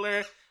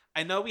 Riddler.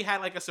 I know we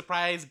had like a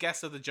surprise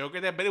guest of the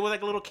Joker there, but it was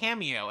like a little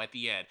cameo at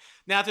the end.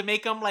 Now to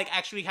make them like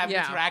actually have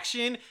Yeah.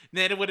 interaction,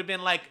 then it would have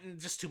been like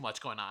just too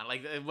much going on.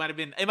 Like it might have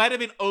been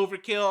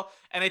overkill.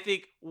 And I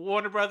think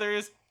Warner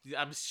Brothers,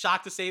 I'm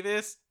shocked to say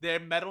this, their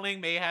meddling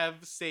may have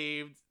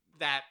saved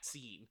that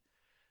scene,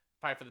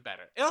 probably for the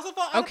better. It also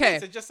felt out of Okay.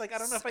 place. It's just like I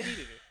don't know if I needed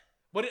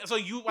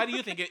it. Why do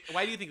you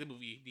think the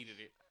movie needed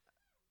it?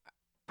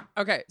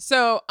 Okay,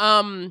 so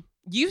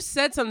you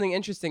said something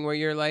interesting where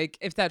you're like,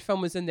 if that film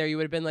was in there, you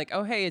would have been like,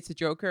 oh hey, it's a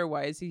Joker.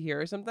 Why is he here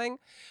or something?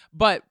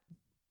 But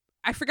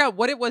I forgot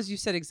what it was you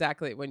said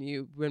exactly when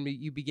you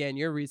began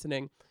your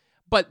reasoning.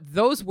 But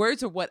those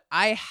words are what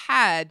I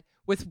had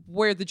with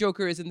where the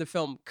Joker is in the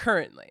film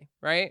currently,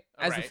 right?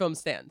 As the Right. film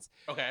stands.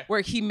 Okay.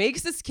 Where he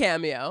makes this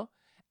cameo,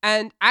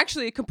 and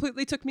actually it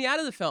completely took me out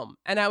of the film.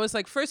 And I was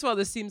like, first of all,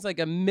 this seems like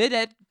a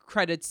mid-ed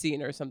credit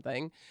scene or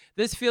something.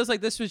 This feels like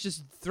this was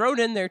just thrown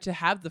in there to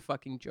have the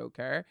fucking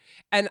Joker.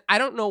 And I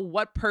don't know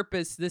what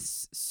purpose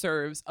this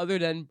serves other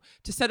than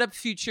to set up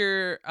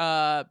future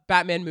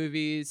Batman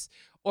movies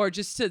or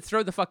just to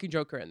throw the fucking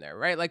Joker in there,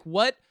 right? Like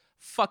what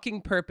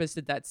fucking purpose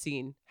did that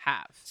scene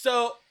have?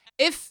 So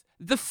If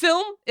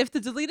the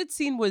deleted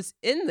scene was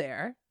in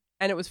there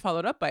and it was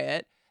followed up by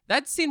it,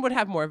 that scene would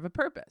have more of a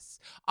purpose.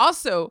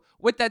 Also,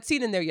 with that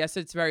scene in there, yes,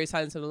 it's very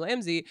Silence of the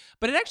Lambsy,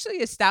 but it actually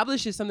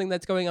establishes something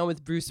that's going on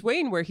with Bruce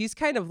Wayne where he's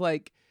kind of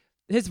like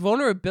his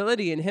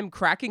vulnerability and him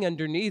cracking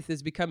underneath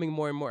is becoming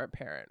more and more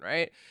apparent,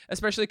 right?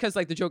 Especially because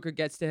like the Joker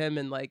gets to him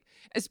and like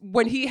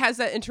when he has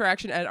that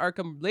interaction at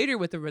Arkham later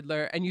with the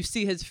Riddler and you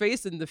see his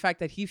face and the fact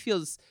that he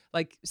feels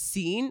like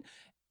seen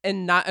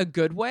in not a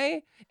good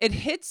way, it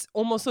hits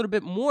almost a little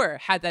bit more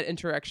had that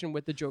interaction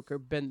with the Joker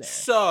been there.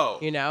 So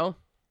You know?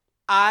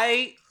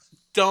 I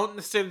don't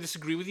necessarily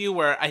disagree with you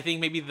where I think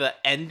maybe the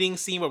ending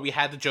scene where we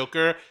had the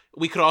Joker,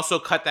 we could also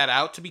cut that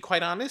out, to be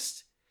quite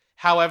honest.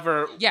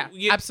 However, Yeah,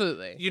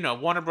 absolutely. You know,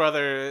 Warner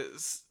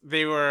Brothers,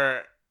 they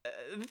were,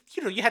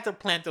 you had to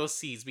plant those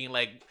seeds being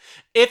like,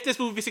 if this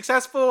movie is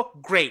successful,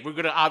 great. We're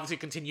going to obviously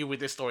continue with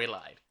this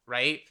storyline,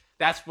 right?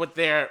 That's what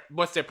they're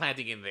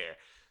planting in there.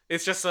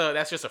 That's just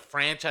a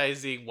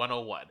franchising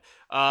 101.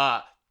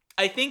 I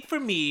think for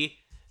me,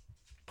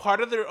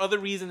 part of the other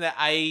reason that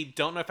I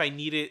don't know if I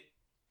need it,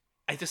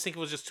 I just think it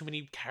was just too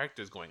many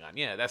characters going on.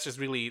 Yeah, that's just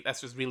really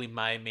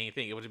my main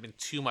thing. It would have been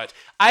too much.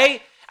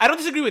 I don't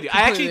disagree with you.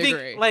 I actually Completely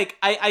think agree. like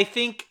I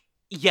think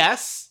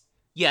yes.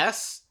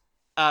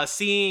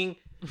 Seeing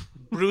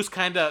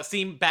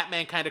seeing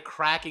Batman kind of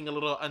cracking a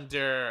little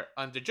under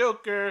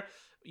Joker,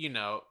 you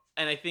know,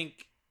 and I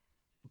think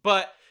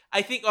I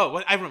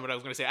remember what I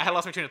was gonna say. I had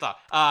lost my train of thought.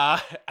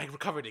 I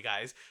recovered it,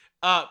 guys.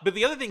 But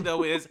the other thing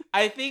though is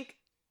I think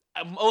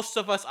most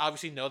of us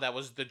obviously know that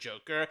was the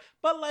Joker,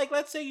 but like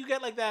let's say you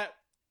get like that,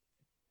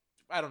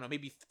 I don't know,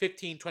 maybe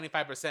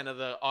 15-25% of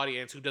the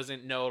audience who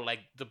doesn't know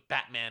like the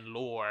Batman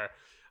lore,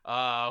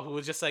 who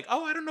was just like,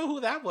 oh, I don't know who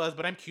that was,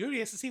 but I'm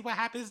curious to see what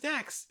happens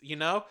next, you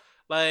know?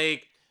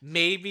 Like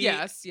maybe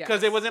Yes.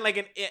 because it wasn't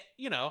like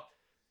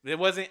there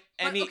wasn't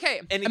any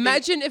okay, anything.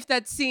 imagine if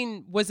that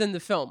scene was in the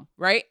film,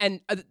 right?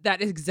 And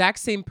that exact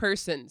same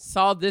person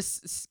saw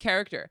this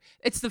character.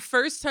 It's the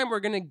first time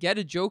we're going to get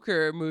a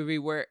Joker movie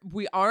where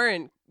we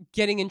aren't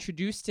getting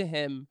introduced to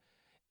him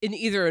in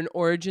either an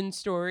origin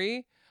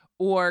story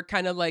or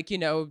kind of like,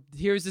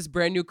 here's this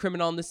brand new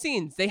criminal on the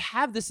scenes. They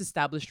have this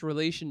established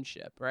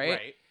relationship,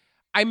 right?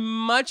 I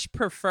much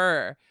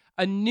prefer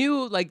a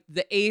new, like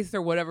the 8th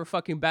or whatever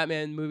fucking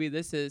Batman movie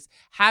this is,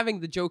 having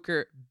the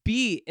Joker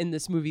be in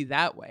this movie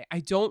that way. I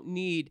don't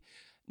need,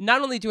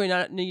 not only do I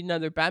not need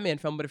another Batman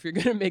film, but if you're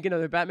going to make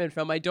another Batman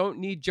film, I don't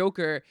need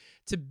Joker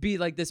to be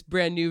like this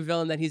brand new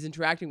villain that he's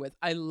interacting with.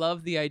 I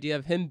love the idea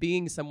of him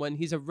being someone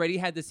he's already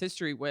had this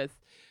history with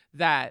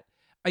that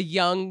a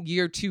young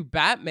year 2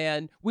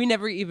 Batman we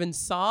never even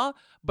saw,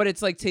 but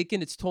it's like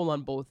taking its toll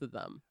on both of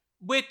them.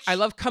 Which I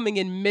love coming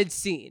in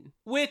mid-scene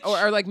which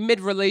or like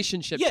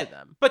mid-relationship yeah, to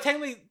them. but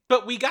technically,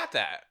 but we got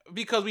that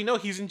because we know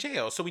he's in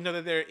jail, so we know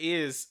that there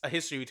is a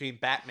history between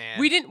Batman.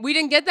 We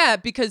didn't get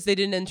that because they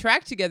didn't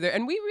interact together,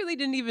 and we really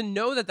didn't even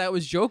know that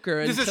was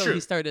Joker This is until true. he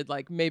started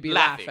like maybe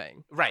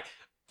laughing. Right,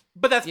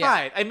 but that's Yeah.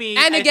 fine. I mean,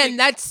 And I again, think-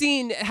 that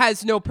scene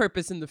has no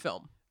purpose in the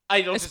film.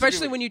 I don't Especially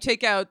disagree when with you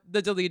take out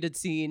the deleted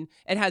scene,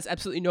 it has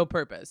absolutely no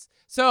purpose.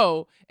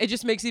 So it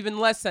just makes even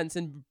less sense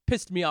and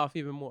pissed me off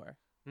even more.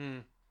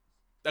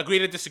 agree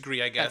to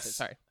disagree. I That's guess. it,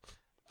 sorry.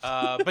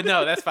 But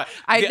no, that's fine.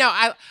 I The-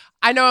 know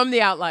I know I'm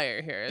the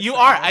outlier here. You so-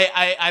 are.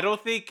 I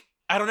don't think.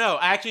 I don't know.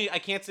 I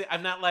can't say.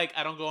 I'm not like.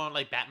 I don't go on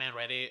like Batman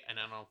Reddit and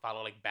I don't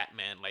follow like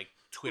Batman like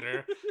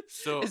Twitter.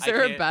 So Is I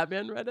there a can't-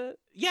 Batman Reddit?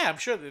 Yeah, I'm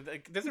sure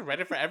there's a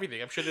Reddit for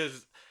everything. I'm sure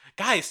there's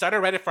guys start a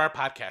Reddit for our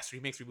podcast.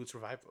 Remakes, reboots,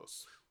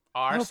 revivals.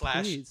 R Oh,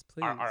 slash please.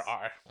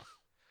 RRR.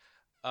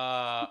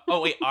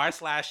 Oh wait, R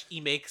slash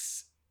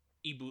makes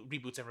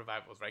reboots and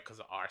revivals, right? Because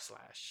the R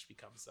slash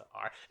becomes the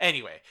R.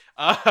 Anyway.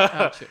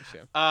 Oh,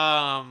 sure.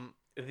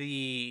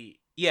 The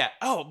yeah.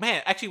 Oh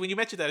man, actually, when you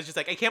mentioned that, it's just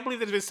like I can't believe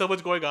there's been so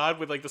much going on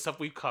with like the stuff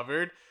we've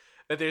covered.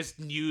 That there's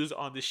news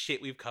on the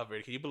shit we've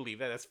covered. Can you believe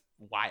that? That's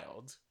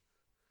wild.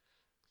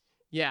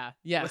 Yeah,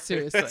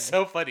 seriously. That's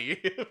so funny.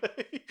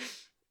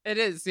 It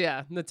is,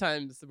 yeah, the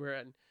times we're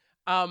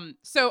in.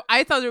 So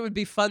I thought it would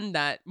be fun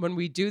that when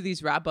we do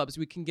these wrap-ups,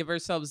 we can give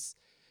ourselves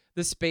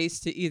the space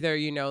to either,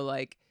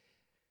 like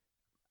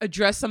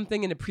address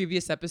something in a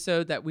previous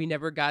episode that we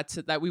never got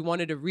to, that we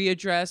wanted to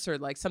readdress, or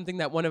like something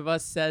that one of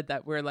us said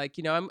that we're like,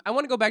 I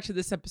want to go back to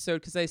this episode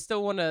because I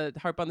still want to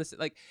harp on this.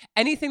 Like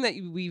anything that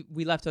we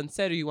left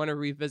unsaid or you want to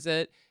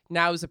revisit,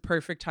 now is a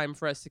perfect time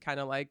for us to kind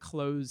of like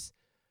close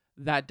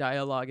that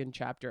dialogue and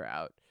chapter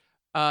out.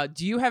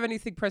 Do you have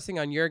anything pressing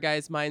on your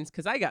guys' minds?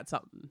 Because I got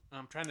something.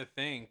 I'm trying to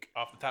think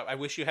off the top. I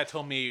wish you had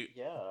told me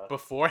Yeah.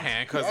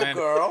 beforehand, because Yeah, then,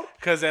 girl.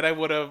 because then I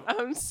would have,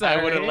 I'm sorry.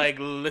 I would have like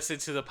listened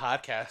to the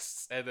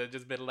podcasts and then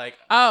just been like,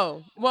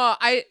 Oh, well,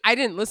 I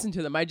didn't listen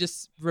to them. I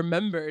just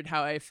remembered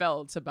how I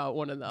felt about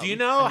one of them. Do you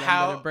know and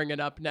how- I'm gonna bring it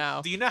up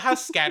now? do you know how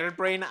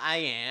scatterbrained I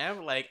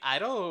am? Like I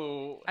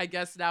don't. I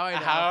guess now I know.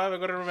 How am I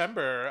gonna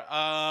remember?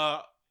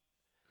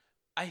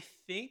 I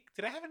think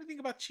did I have anything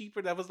about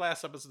Cheaper? That was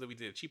last episode that we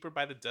did. Cheaper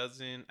by the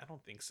Dozen. I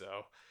don't think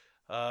so.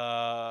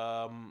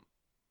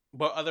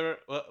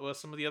 What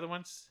some of the other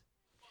ones?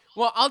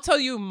 Well, I'll tell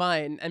you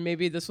mine, and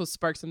maybe this will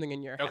spark something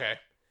in your head. Okay.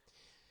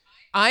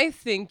 I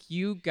think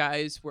you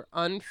guys were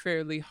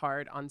unfairly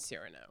hard on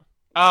Cyrano.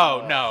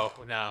 Oh no,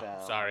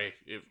 Down. sorry,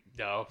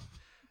 no,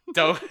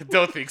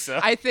 don't think so.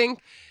 I think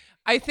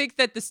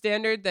that the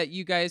standard that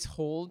you guys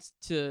hold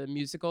to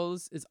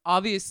musicals is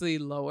obviously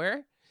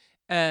lower,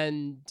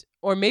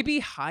 or maybe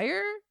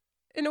higher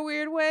in a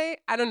weird way.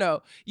 I don't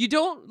know. You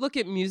don't look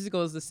at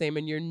musicals the same,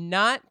 and you're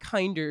not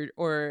kinder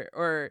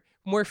or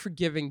more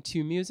forgiving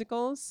to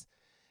musicals.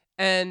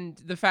 And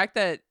the fact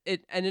that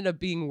it ended up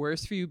being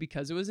worse for you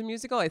because it was a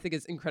musical, I think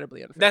is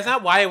incredibly unfair. That's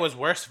not why it was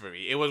worse for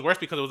me. It was worse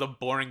because it was a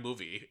boring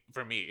movie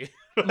for me.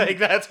 Like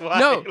that's why.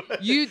 No,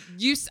 you.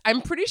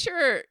 I'm pretty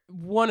sure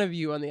one of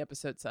you on the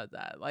episode said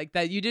that, like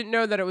that you didn't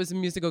know that it was a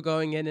musical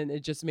going in, and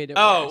it just made it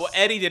Oh, worse. well,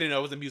 Eddie didn't know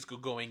it was a musical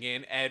going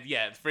in, and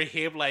yeah, for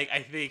him, like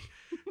I think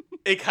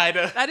it kind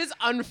of That is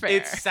unfair.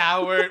 it's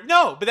sour.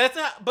 No, but that's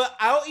not. But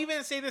I'll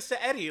even say this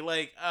to Eddie.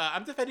 Like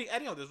I'm defending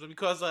Eddie on this one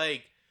because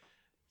like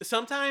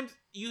sometimes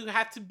you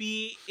have to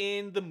be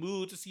in the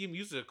mood to see a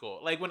musical.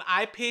 Like when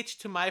I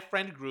pitched to my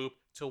friend group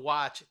to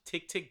watch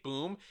Tick Tick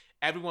Boom,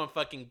 everyone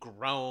fucking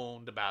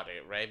groaned about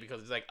it, right?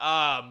 Because it's like,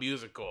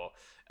 musical.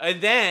 And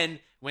then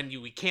when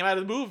we came out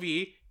of the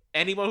movie,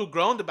 anyone who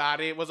groaned about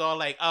it was all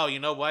like, oh, you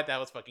know what? That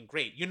was fucking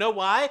great. You know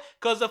why?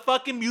 Because the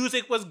fucking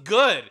music was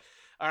good.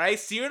 All right,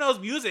 Cyrano's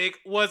music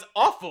was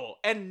awful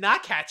and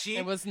not catchy.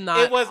 It was not.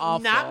 It was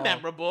awful. not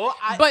memorable.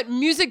 But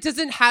music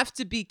doesn't have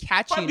to be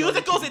catchy. For in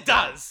order to musicals, be it good.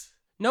 does.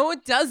 No,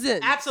 it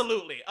doesn't.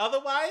 Absolutely.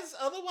 Otherwise,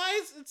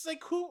 it's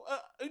like who?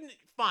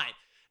 Fine.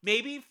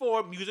 Maybe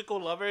for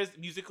musical lovers,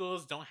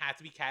 musicals don't have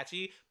to be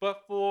catchy.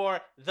 But for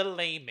the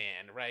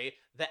layman, right,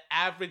 the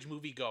average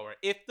moviegoer,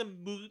 if the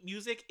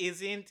music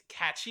isn't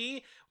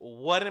catchy,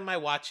 what am I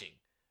watching?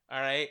 All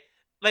right.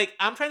 Like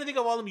I'm trying to think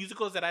of all the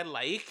musicals that I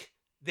like.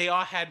 They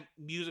all had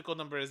musical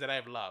numbers that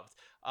I've loved.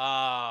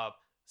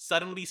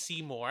 Suddenly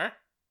Seymour.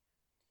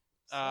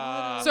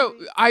 So,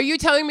 are you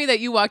telling me that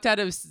you walked out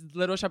of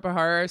Little Shop of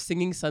Horror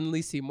singing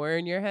 "Suddenly Seymour"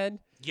 in your head?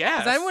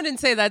 Yes. Because I wouldn't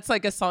say that's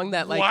like a song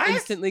that like What?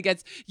 instantly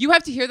gets. You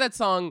have to hear that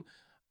song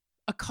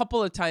a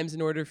couple of times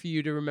in order for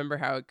you to remember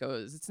how it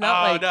goes. It's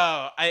not like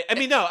no. I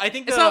mean, no. I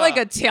think it's not like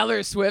a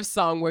Taylor Swift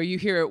song where you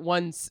hear it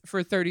once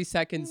for 30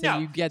 seconds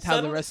and you get how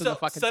the rest of the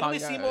fucking song Suddenly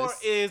goes. Seymour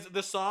is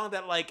the song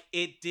that like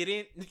it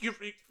didn't. You're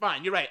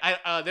fine. You're right.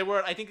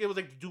 I think it was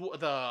like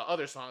the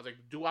other songs, like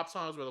doo-wop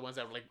songs, were the ones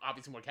that were like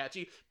obviously more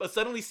catchy. But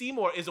Suddenly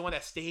Seymour is the one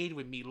that stayed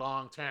with me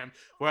long term.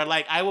 Where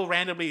like I will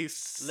randomly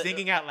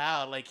singing out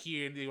loud like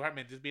here in the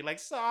apartment just be like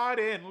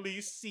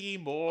Suddenly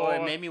Seymour. Oh,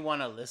 it made me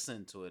want to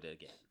listen to it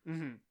again.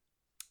 Mm-hmm.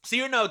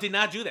 Cyrano did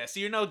not do that.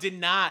 Cyrano did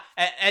not.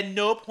 At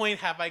no point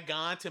have I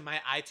gone to my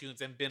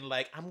iTunes and been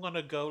like, I'm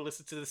gonna go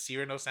listen to the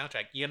Cyrano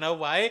soundtrack. You know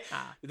why?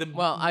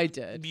 I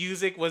did.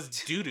 Music was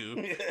doo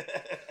doo.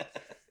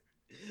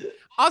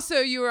 Also,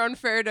 you were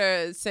unfair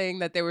to saying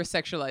that they were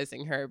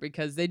sexualizing her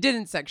because they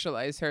didn't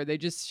sexualize her. They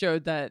just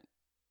showed that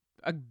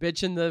a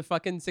bitch in the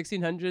fucking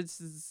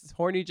 1600s is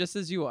horny just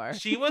as you are.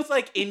 She was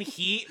like in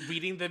heat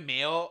reading the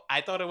mail.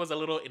 I thought it was a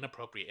little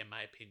inappropriate in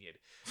my opinion.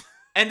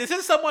 And this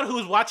is someone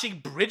who's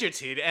watching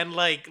Bridgerton and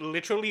like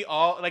literally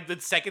all like the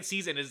second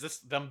season is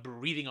just them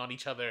breathing on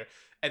each other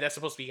and that's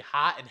supposed to be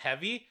hot and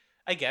heavy.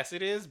 I guess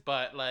it is,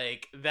 but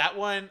like that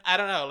one, I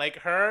don't know. Like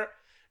her,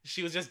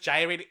 she was just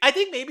gyrating. I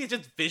think maybe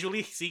just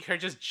visually seeing her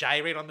just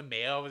gyrate on the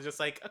mail was just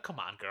like, oh, come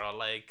on, girl.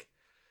 Like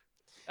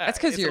that's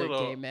because you're a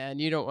gay man.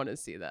 You don't want to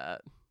see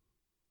that.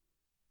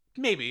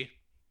 Maybe,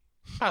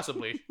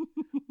 possibly,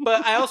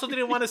 but I also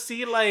didn't want to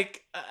see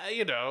like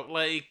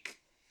like.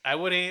 I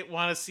wouldn't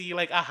want to see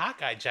like a hot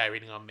guy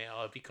gyrating on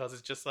mail because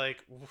it's just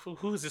like,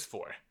 who is this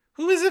for?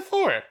 Who is it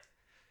for?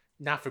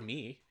 Not for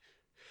me.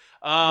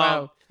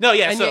 Wow. No,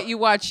 yeah. And yet you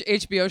watch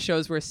HBO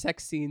shows where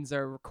sex scenes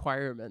are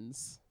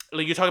requirements.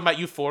 Like you're talking about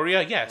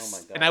Euphoria, yes.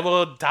 Oh my God. And I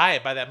will die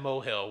by that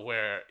molehill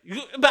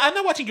but I'm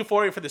not watching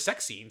Euphoria for the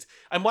sex scenes.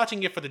 I'm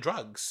watching it for the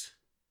drugs.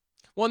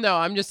 Well, no,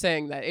 I'm just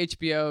saying that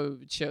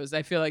HBO shows,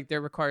 I feel like their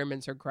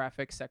requirements are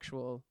graphic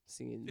sexual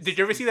scenes. Did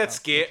you ever see that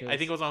skit? I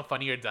think it was on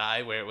Funny or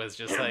Die where it was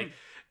just like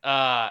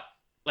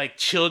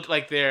children,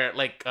 like they're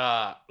like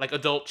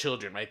adult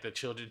children, right? The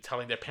children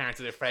telling their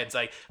parents and their friends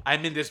like,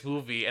 I'm in this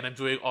movie and I'm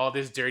doing all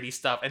this dirty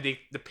stuff, and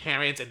the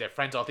parents and their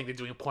friends all think they're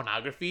doing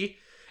pornography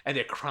and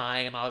they're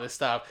crying and all this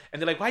stuff,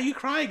 and they're like, why are you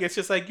crying? It's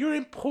just like, you're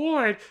in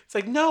porn. It's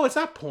like, no, it's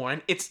not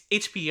porn, it's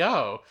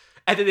HBO.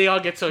 And then they all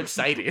get so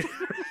excited.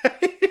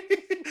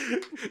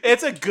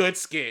 It's a good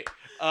skit.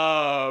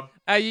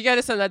 You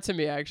gotta send that to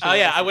me, actually. Oh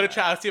yeah, I would have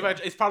tried. I'll see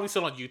if it's probably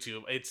still on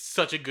YouTube. It's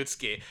such a good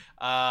skit.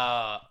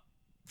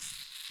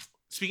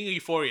 Speaking of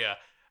Euphoria,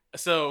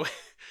 so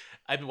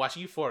I've been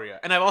watching Euphoria,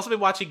 and I've also been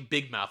watching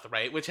Big Mouth,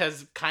 right? Which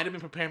has kind of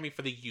been preparing me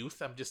for the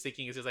youth. I'm just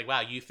thinking, it's just like,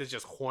 wow, youth is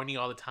just horny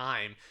all the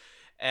time,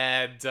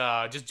 and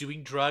just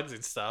doing drugs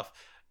and stuff.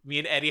 Me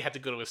and Eddie had to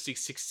go to a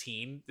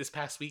 616 this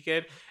past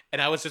weekend,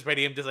 and I was just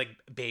ready. I'm just like,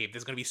 babe,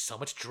 there's gonna be so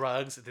much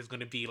drugs. There's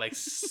gonna be like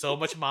so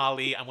much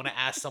Molly. I'm gonna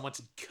ask someone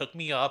to cook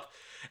me up,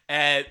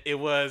 and it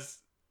was,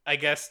 I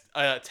guess,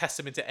 a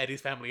testament to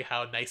Eddie's family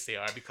how nice they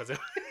are because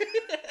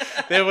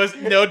there was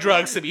no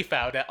drugs to be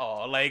found at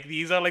all. Like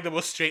these are like the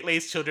most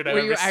straight-laced children I've ever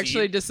seen. Were you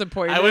actually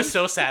disappointed? I was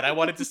so sad. I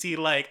wanted to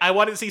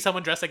see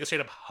someone dressed like a straight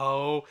up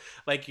hoe,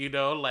 like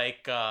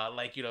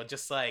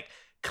just like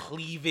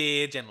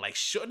cleavage and like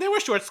they were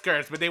short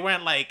skirts, but they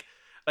weren't like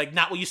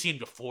not what you see in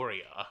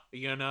Euphoria,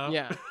 you know?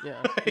 Yeah.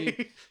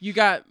 You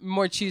got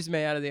more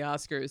chisme out of the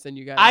Oscars than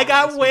you got. I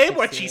got way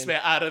more chisme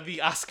out of the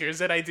Oscars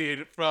than I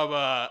did from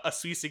a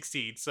Sweet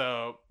 16.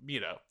 So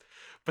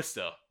but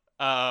still.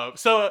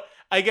 So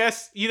I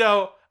guess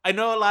I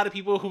know a lot of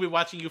people who've been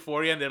watching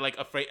Euphoria and they're like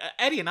afraid.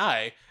 Eddie and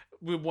I,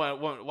 we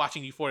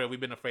watching Euphoria. We've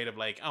been afraid of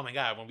like, oh my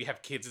god, when we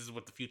have kids, this is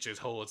what the future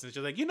holds. And it's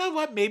just like, you know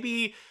what?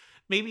 Maybe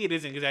it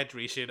is an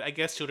exaggeration. I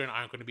guess children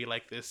aren't going to be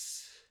like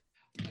this.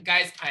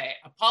 Guys, I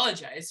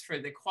apologize for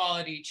the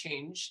quality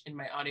change in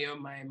my audio.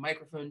 My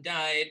microphone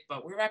died,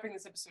 but we're wrapping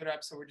this episode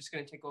up, so we're just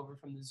going to take over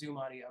from the Zoom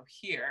audio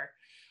here.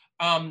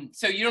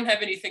 So you don't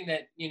have anything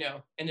that,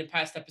 in the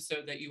past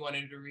episode that you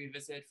wanted to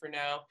revisit for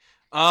now?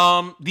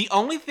 The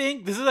only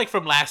thing, this is like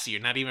from last year,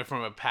 not even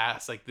from a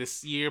past like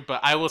this year, but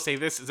I will say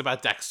this is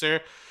about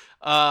Dexter.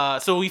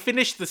 So we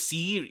finished the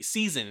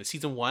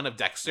season 1 of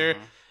Dexter.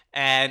 Mm-hmm.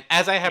 And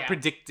as I had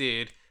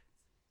predicted,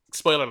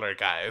 spoiler alert,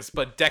 guys,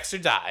 but Dexter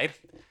died,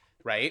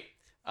 right?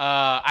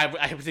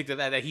 I predicted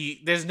that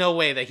there's no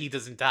way that he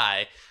doesn't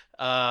die.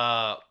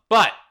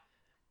 But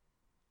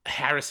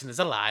Harrison is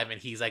alive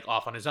and he's like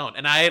off on his own.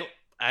 And I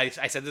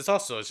said this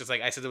also. It's just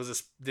like I said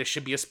there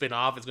should be a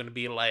spin-off. It's going to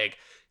be like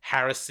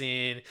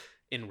Harrison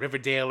in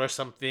Riverdale or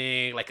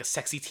something, like a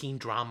sexy teen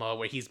drama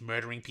where he's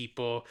murdering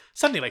people,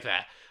 something like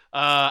that.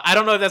 I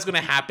don't know if that's going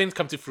to happen,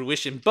 come to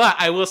fruition, but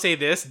I will say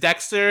this,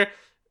 Dexter,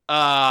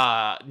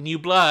 New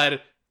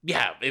Blood,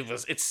 yeah,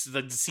 it's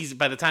the season.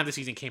 By the time the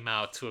season came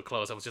out to a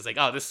close, I was just like,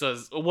 oh, this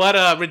was what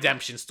a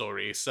redemption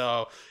story.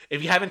 So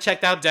if you haven't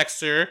checked out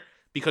Dexter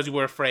because you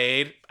were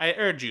afraid, I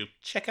urge you,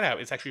 check it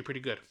out. It's actually pretty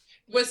good.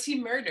 Was he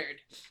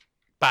murdered?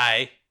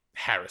 By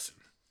Harrison.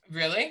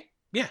 Really?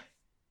 Yeah.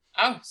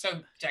 Oh,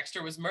 so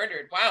Dexter was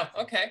murdered. Wow.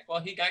 Okay. Well,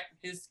 he got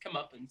his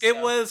comeuppance. It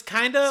was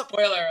kind of...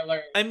 Spoiler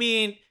alert. I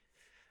mean,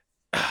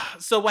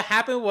 So what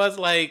happened was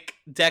like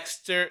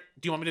Dexter.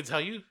 Do you want me to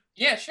tell you?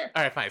 Yeah, sure.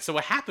 All right, fine. So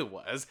what happened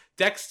was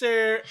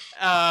Dexter.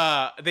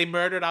 They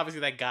murdered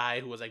obviously that guy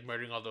who was like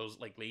murdering all those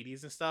like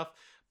ladies and stuff.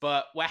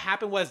 But what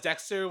happened was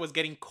Dexter was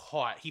getting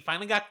caught. He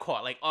finally got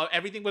caught. Like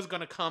everything was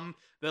gonna come.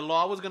 The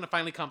law was gonna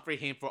finally come for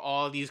him for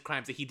all these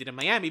crimes that he did in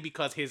Miami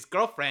because his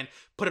girlfriend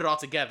put it all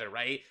together,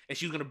 right? And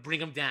she was gonna bring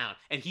him down.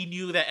 And he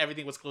knew that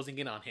everything was closing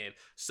in on him.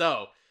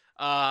 So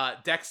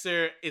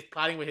Dexter is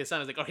plotting with his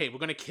son. It's like, okay, we're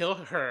gonna kill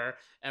her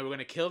and we're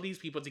gonna kill these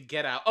people to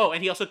get out. Oh,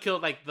 and he also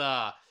killed like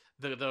the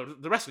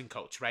wrestling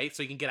coach, right?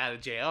 So he can get out of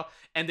jail.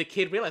 And the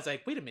kid realized,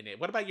 like, wait a minute,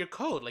 what about your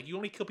code? Like, you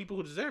only kill people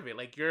who deserve it.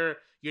 Like, you're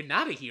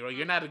not a hero.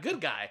 You're not a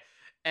good guy.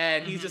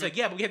 And he's just like,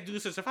 yeah, but we have to do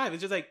this to survive.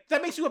 It's just like,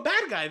 that makes you a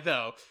bad guy,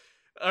 though.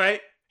 All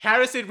right.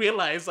 Harrison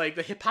realized like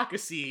the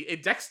hypocrisy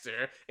in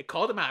Dexter. It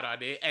called him out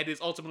on it, and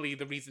is ultimately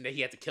the reason that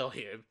he had to kill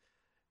him.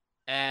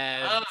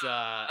 And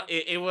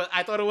it was.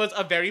 I thought it was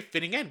a very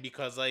fitting end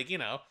because, like, you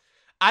know,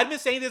 I've been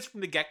saying this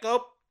from the get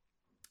go.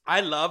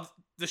 I love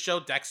the show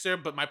Dexter,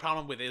 but my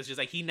problem with it is just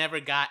like he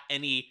never got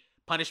any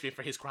punishment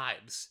for his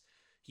crimes.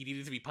 He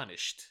needed to be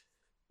punished.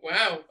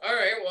 Wow. All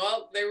right.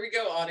 Well, there we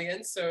go,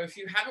 audience. So if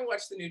you haven't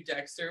watched the new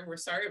Dexter, we're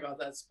sorry about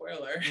that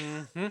spoiler.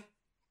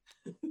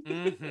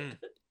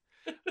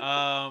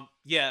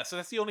 Yeah. So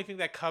that's the only thing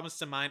that comes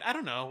to mind. I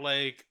don't know.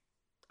 Like,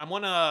 I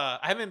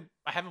haven't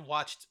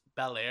watched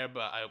Bel Air,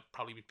 but I'll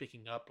probably be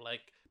picking up like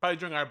probably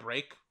during our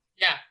break.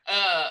 Yeah.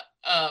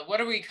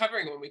 What are we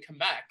covering when we come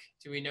back?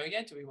 Do we know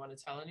yet? Do we want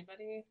to tell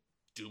anybody?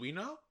 Do we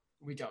know?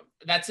 We don't.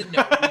 That's a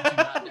no. We do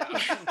not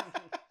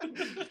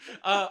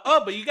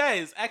know. But you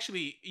guys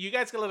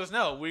can let us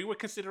know. We were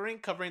considering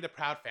covering the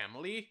Proud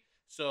Family,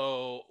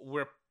 so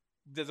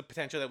there's a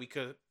potential that we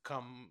could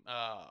come,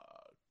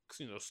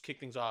 kick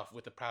things off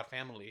with the Proud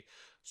Family.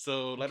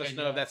 So let us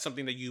know if that's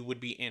something that you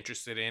would be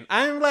interested in.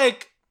 I'm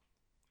like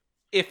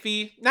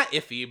iffy, not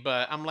iffy,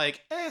 but I'm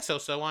like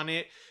so on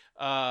it.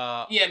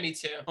 Yeah, me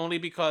too. Only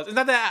because it's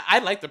not that I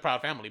like the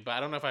Proud Family, but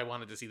I don't know if I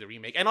wanted to see the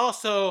remake. And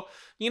also,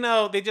 you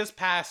know, they just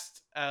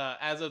passed,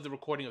 as of the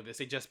recording of this,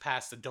 they just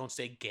passed the Don't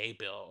Say Gay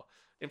bill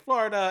in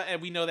Florida,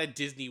 and we know that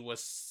Disney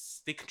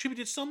they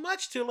contributed so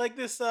much to like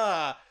this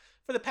for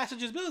the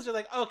passages bills. They're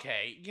like,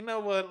 okay, you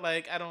know what?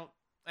 Like, I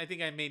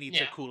think I may need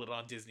to cool it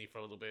on Disney for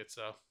a little bit.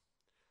 So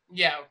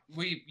we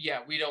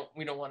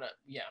don't want to.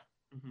 Yeah.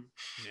 Mm-hmm.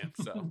 Yeah,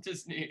 so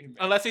Disney,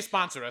 unless they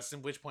sponsor us,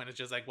 in which point it's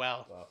just like,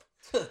 well.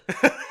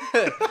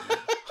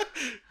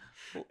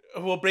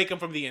 We'll break them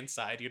from the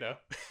inside, you know.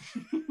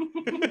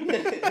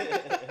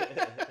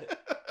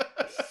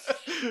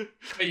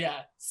 But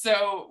yeah,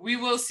 so we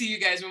will see you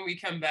guys when we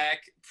come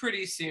back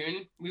pretty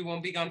soon. We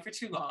won't be gone for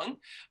too long,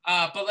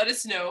 but let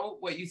us know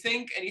what you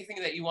think,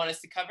 anything that you want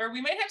us to cover.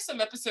 We might have some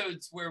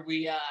episodes where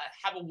we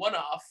have a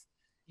one-off,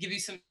 give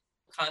you some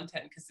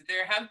content, because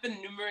there have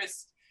been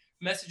numerous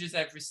messages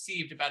I've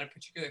received about a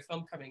particular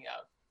film coming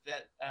out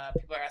that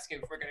people are asking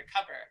if we're going to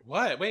cover.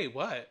 What? Wait,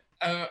 what?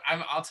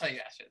 I'll tell you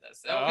after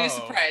this. It'll be a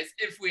surprise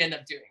if we end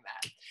up doing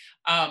that.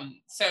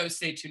 So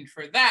stay tuned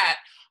for that.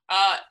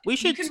 You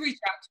can reach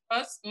out to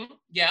us.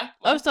 Yeah.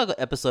 I was talking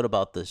an episode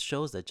about the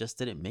shows that just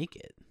didn't make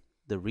it.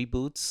 The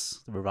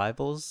reboots, the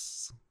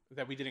revivals.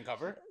 That we didn't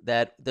cover?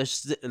 That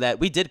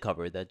we did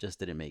cover that just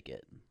didn't make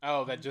it.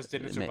 Oh, that just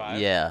didn't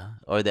survive? Yeah.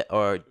 Or they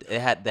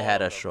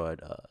had a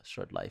short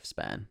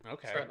lifespan.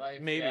 Okay. Short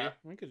life, maybe. Yeah.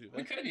 We could do that.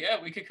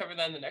 We could cover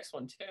that in the next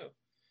one too.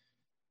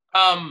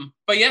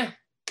 But yeah.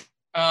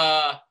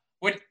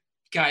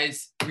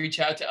 Guys, reach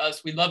out to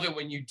us. We love it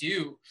when you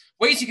do.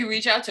 Ways you can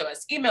reach out to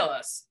us. Email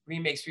us,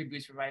 remakes,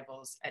 reboots,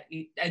 revivals at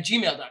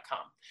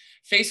gmail.com.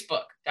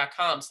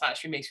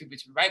 Facebook.com/remakes,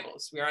 reboots,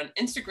 revivals. We are on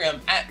Instagram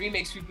at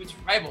remakes, reboots,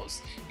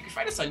 revivals. You can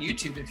find us on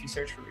YouTube if you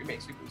search for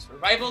remakes, reboots,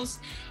 revivals.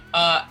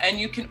 And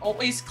you can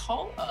always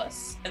call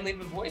us and leave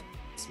a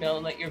voicemail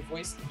and let your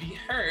voice be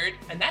heard.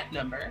 And that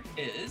number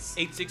is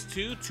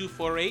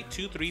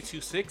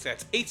 862-248-2326.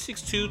 That's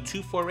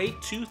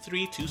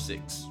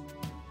 862-248-2326.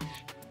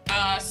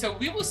 So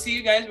we will see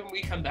you guys when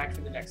we come back for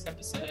the next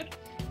episode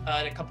in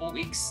a couple of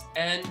weeks.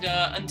 And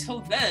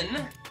until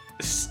then,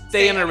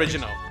 stay an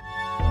original.